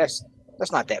morning, but that's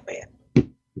not that bad.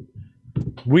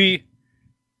 What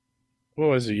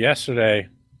was it yesterday?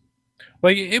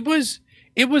 Like it was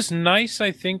It was nice,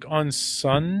 I think, on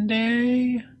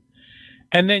Sunday.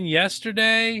 And then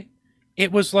yesterday,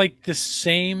 it was like the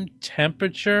same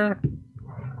temperature,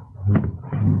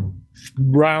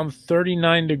 around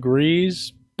 39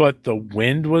 degrees, but the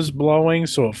wind was blowing,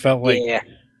 so it felt like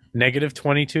negative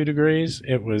 22 degrees.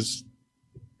 It was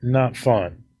not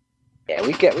fun. Yeah,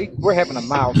 we're having a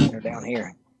mild winter down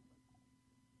here.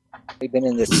 We've been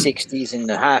in the 60s and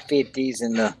the high 50s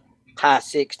and the high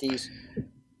 60s.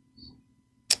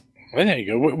 Well, there you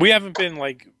go. We haven't been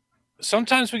like,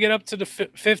 sometimes we get up to the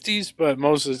 50s, but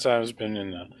most of the time it's been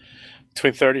in the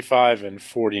between 35 and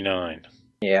 49.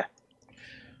 Yeah.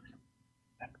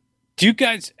 Do you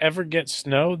guys ever get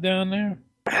snow down there?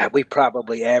 We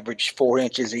probably average 4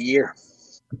 inches a year.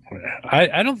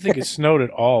 I don't think it snowed at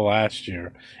all last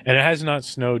year, and it has not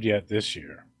snowed yet this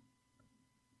year.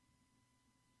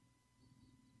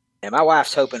 And my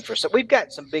wife's hoping for some. We've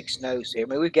got some big snows here. I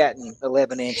mean, we've gotten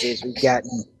 11 inches. We've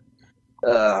gotten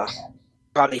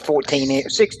probably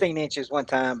 16 inches one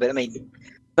time. But I mean,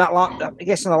 not long. I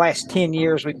guess in the last 10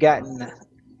 years, we've gotten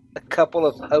a couple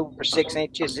of over 6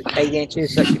 inches, 8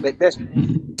 inches. But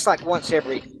it's like once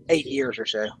every 8 years or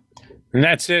so. And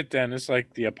that's it. Then it's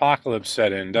like the apocalypse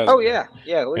set in, doesn't it? Oh yeah.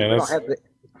 We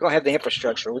don't have the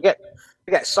infrastructure. We got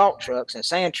salt trucks and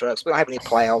sand trucks. We don't have any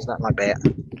plows, nothing like that.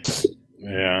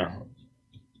 Yeah.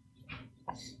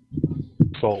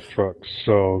 Salt trucks.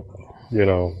 So, you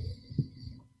know.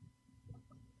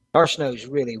 Our snow's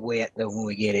really wet though when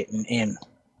we get it, and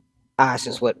ice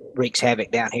is what wreaks havoc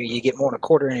down here. You get more than a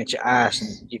quarter inch of ice,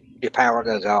 and your power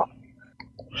goes off.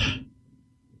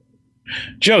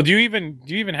 Joe, do you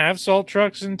even have salt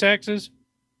trucks in Texas?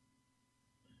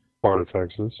 Part of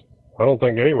Texas. I don't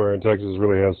think anywhere in Texas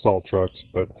really has salt trucks,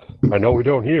 but I know we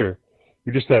don't here.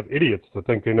 You just have idiots that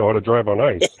think they know how to drive on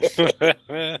ice.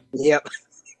 Yep.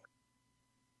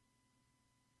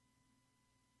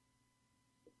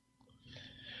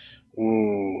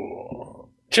 Ooh.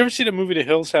 Did you ever see the movie The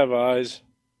Hills Have Eyes?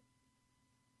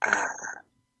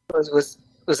 Was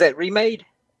that remade?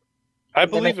 I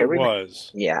believe it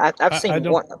was. Yeah, I've seen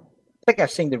one. I think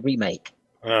I've seen the remake.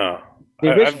 Oh. The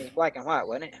original was black and white,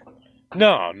 wasn't it?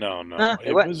 No.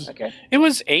 It was okay. It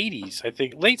was 80s, I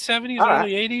think. Late 70s,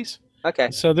 early 80s.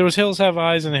 Okay. So there was Hills Have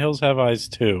Eyes and The Hills Have Eyes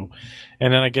 2.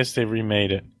 And then I guess they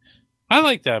remade it. I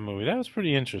like that movie. That was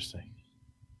pretty interesting.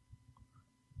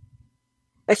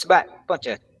 It's about a bunch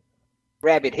of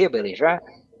rabid hillbillies, right?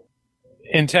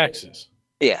 In Texas.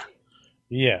 Yeah.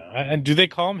 Yeah. And do they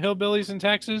call them hillbillies in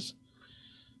Texas?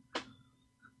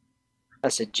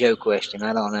 That's a Joe question.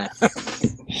 I don't know.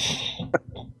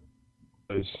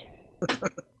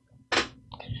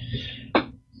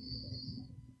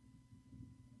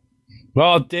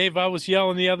 Well, Dave, I was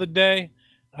yelling the other day.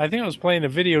 I think I was playing a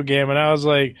video game, and I was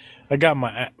like, I got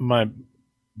my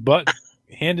butt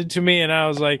handed to me, and I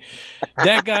was like,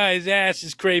 that guy's ass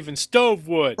is craving stove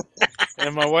wood.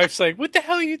 And my wife's like, what the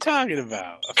hell are you talking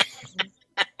about?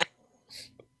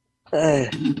 I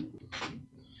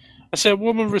said,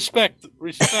 woman, respect it.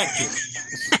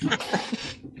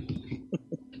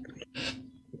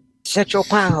 Shut your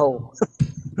pie hole.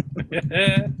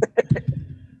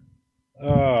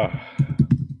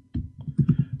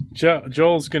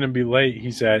 Joel's going to be late.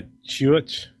 He's at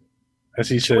Chewich, as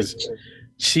he says,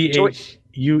 Chuech,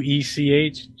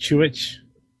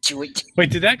 Chewich. Wait,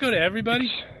 did that go to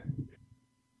everybody?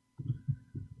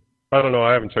 I don't know.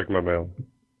 I haven't checked my mail.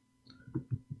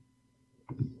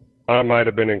 I might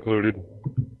have been included.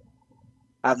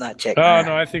 I've not checked. Oh,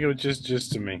 no, I think it was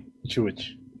just to me.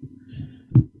 Chewich.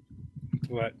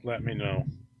 Let me know.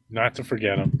 Not to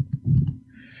forget him.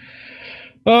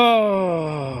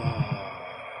 Oh.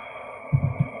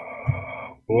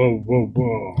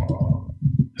 Whoa.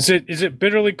 Is it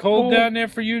bitterly cold down there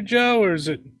for you, Joe, or is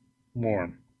it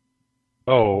warm?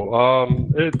 Oh,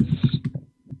 it's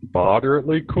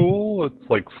moderately cool. It's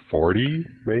like 40,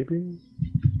 maybe.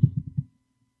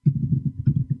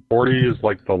 40 is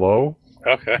like the low.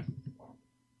 Okay.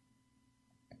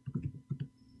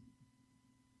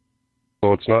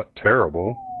 So it's not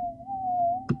terrible.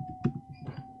 I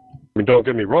mean, don't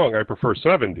get me wrong, I prefer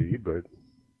 70, but...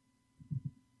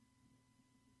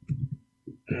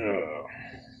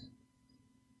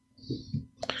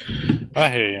 I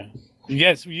hear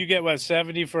you. You get what,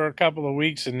 70 for a couple of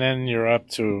weeks, and then you're up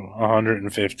to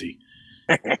 150.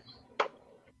 It's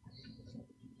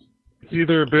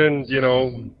either been,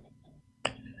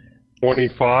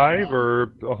 25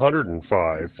 or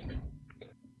 105.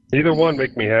 Either one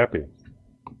make me happy.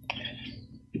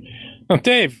 Well,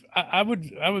 Dave, I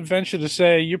would venture to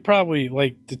say you're probably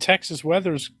like the Texas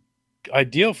weather's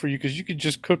ideal for you because you could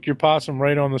just cook your possum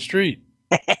right on the street.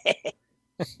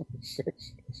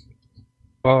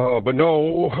 But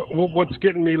no, what's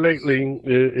getting me lately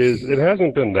is it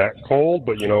hasn't been that cold,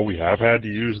 but we have had to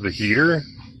use the heater,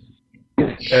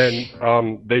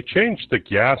 and they changed the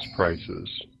gas prices.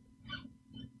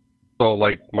 So,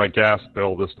 like, my gas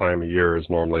bill this time of year is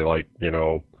normally like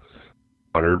 $100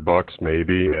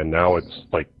 maybe, and now it's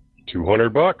like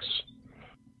 $200.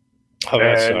 Oh,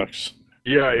 that sucks.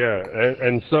 Yeah,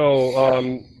 and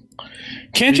so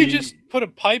can't you just put a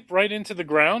pipe right into the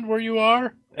ground where you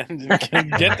are and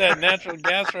get that natural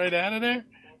gas right out of there?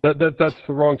 That's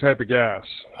the wrong type of gas.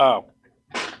 Oh,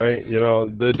 right.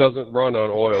 It doesn't run on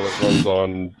oil; it runs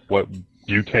on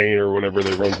butane or whatever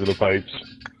they run through the pipes.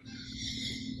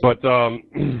 But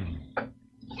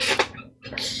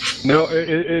no,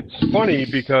 it's funny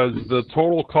because the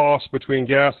total cost between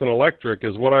gas and electric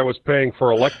is what I was paying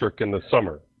for electric in the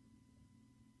summer.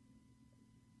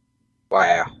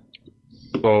 Wow.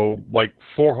 So, like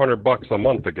 $400 a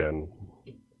month again.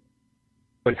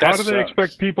 Like, how do they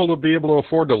expect people to be able to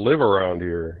afford to live around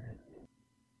here?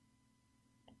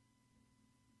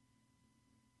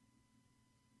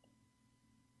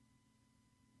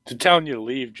 They're telling you to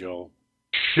leave, Joel.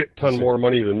 Shit ton more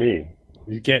money than me.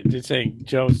 They're saying,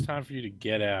 Joe, it's time for you to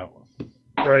get out.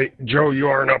 Right. Joe, you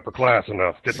aren't upper class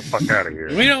enough. Get the fuck out of here.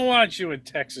 We don't want you in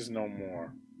Texas no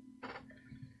more.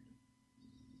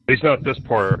 At least not this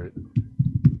part of it.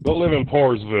 Don't live in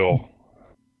Poorsville.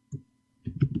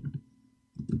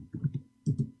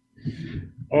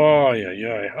 Oh,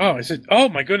 yeah. Oh, is it? Oh,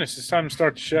 my goodness. It's time to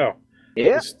start the show.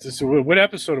 Yeah. What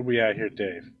episode are we at here,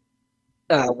 Dave?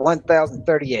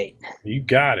 1038. You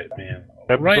got it, man.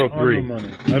 Episode right 3. On the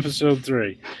money. Episode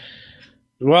 3.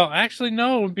 Well, actually,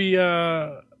 no. It would be,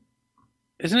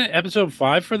 isn't it episode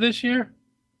 5 for this year?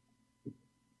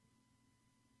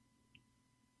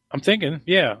 I'm thinking,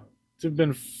 yeah. It's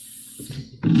been...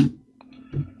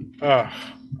 all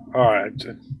right.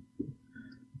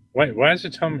 Wait, why is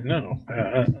it telling me no?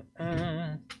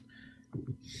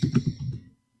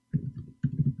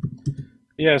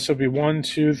 Yeah, so it'll be 1,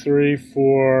 2, 3,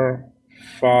 4,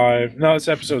 5. No, it's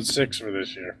episode 6 for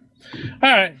this year.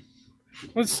 All right,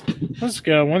 let's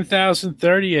go.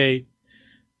 1038.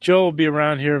 Joel will be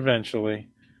around here eventually.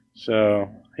 So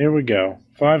here we go.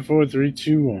 5, 4, 3,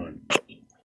 2, 1.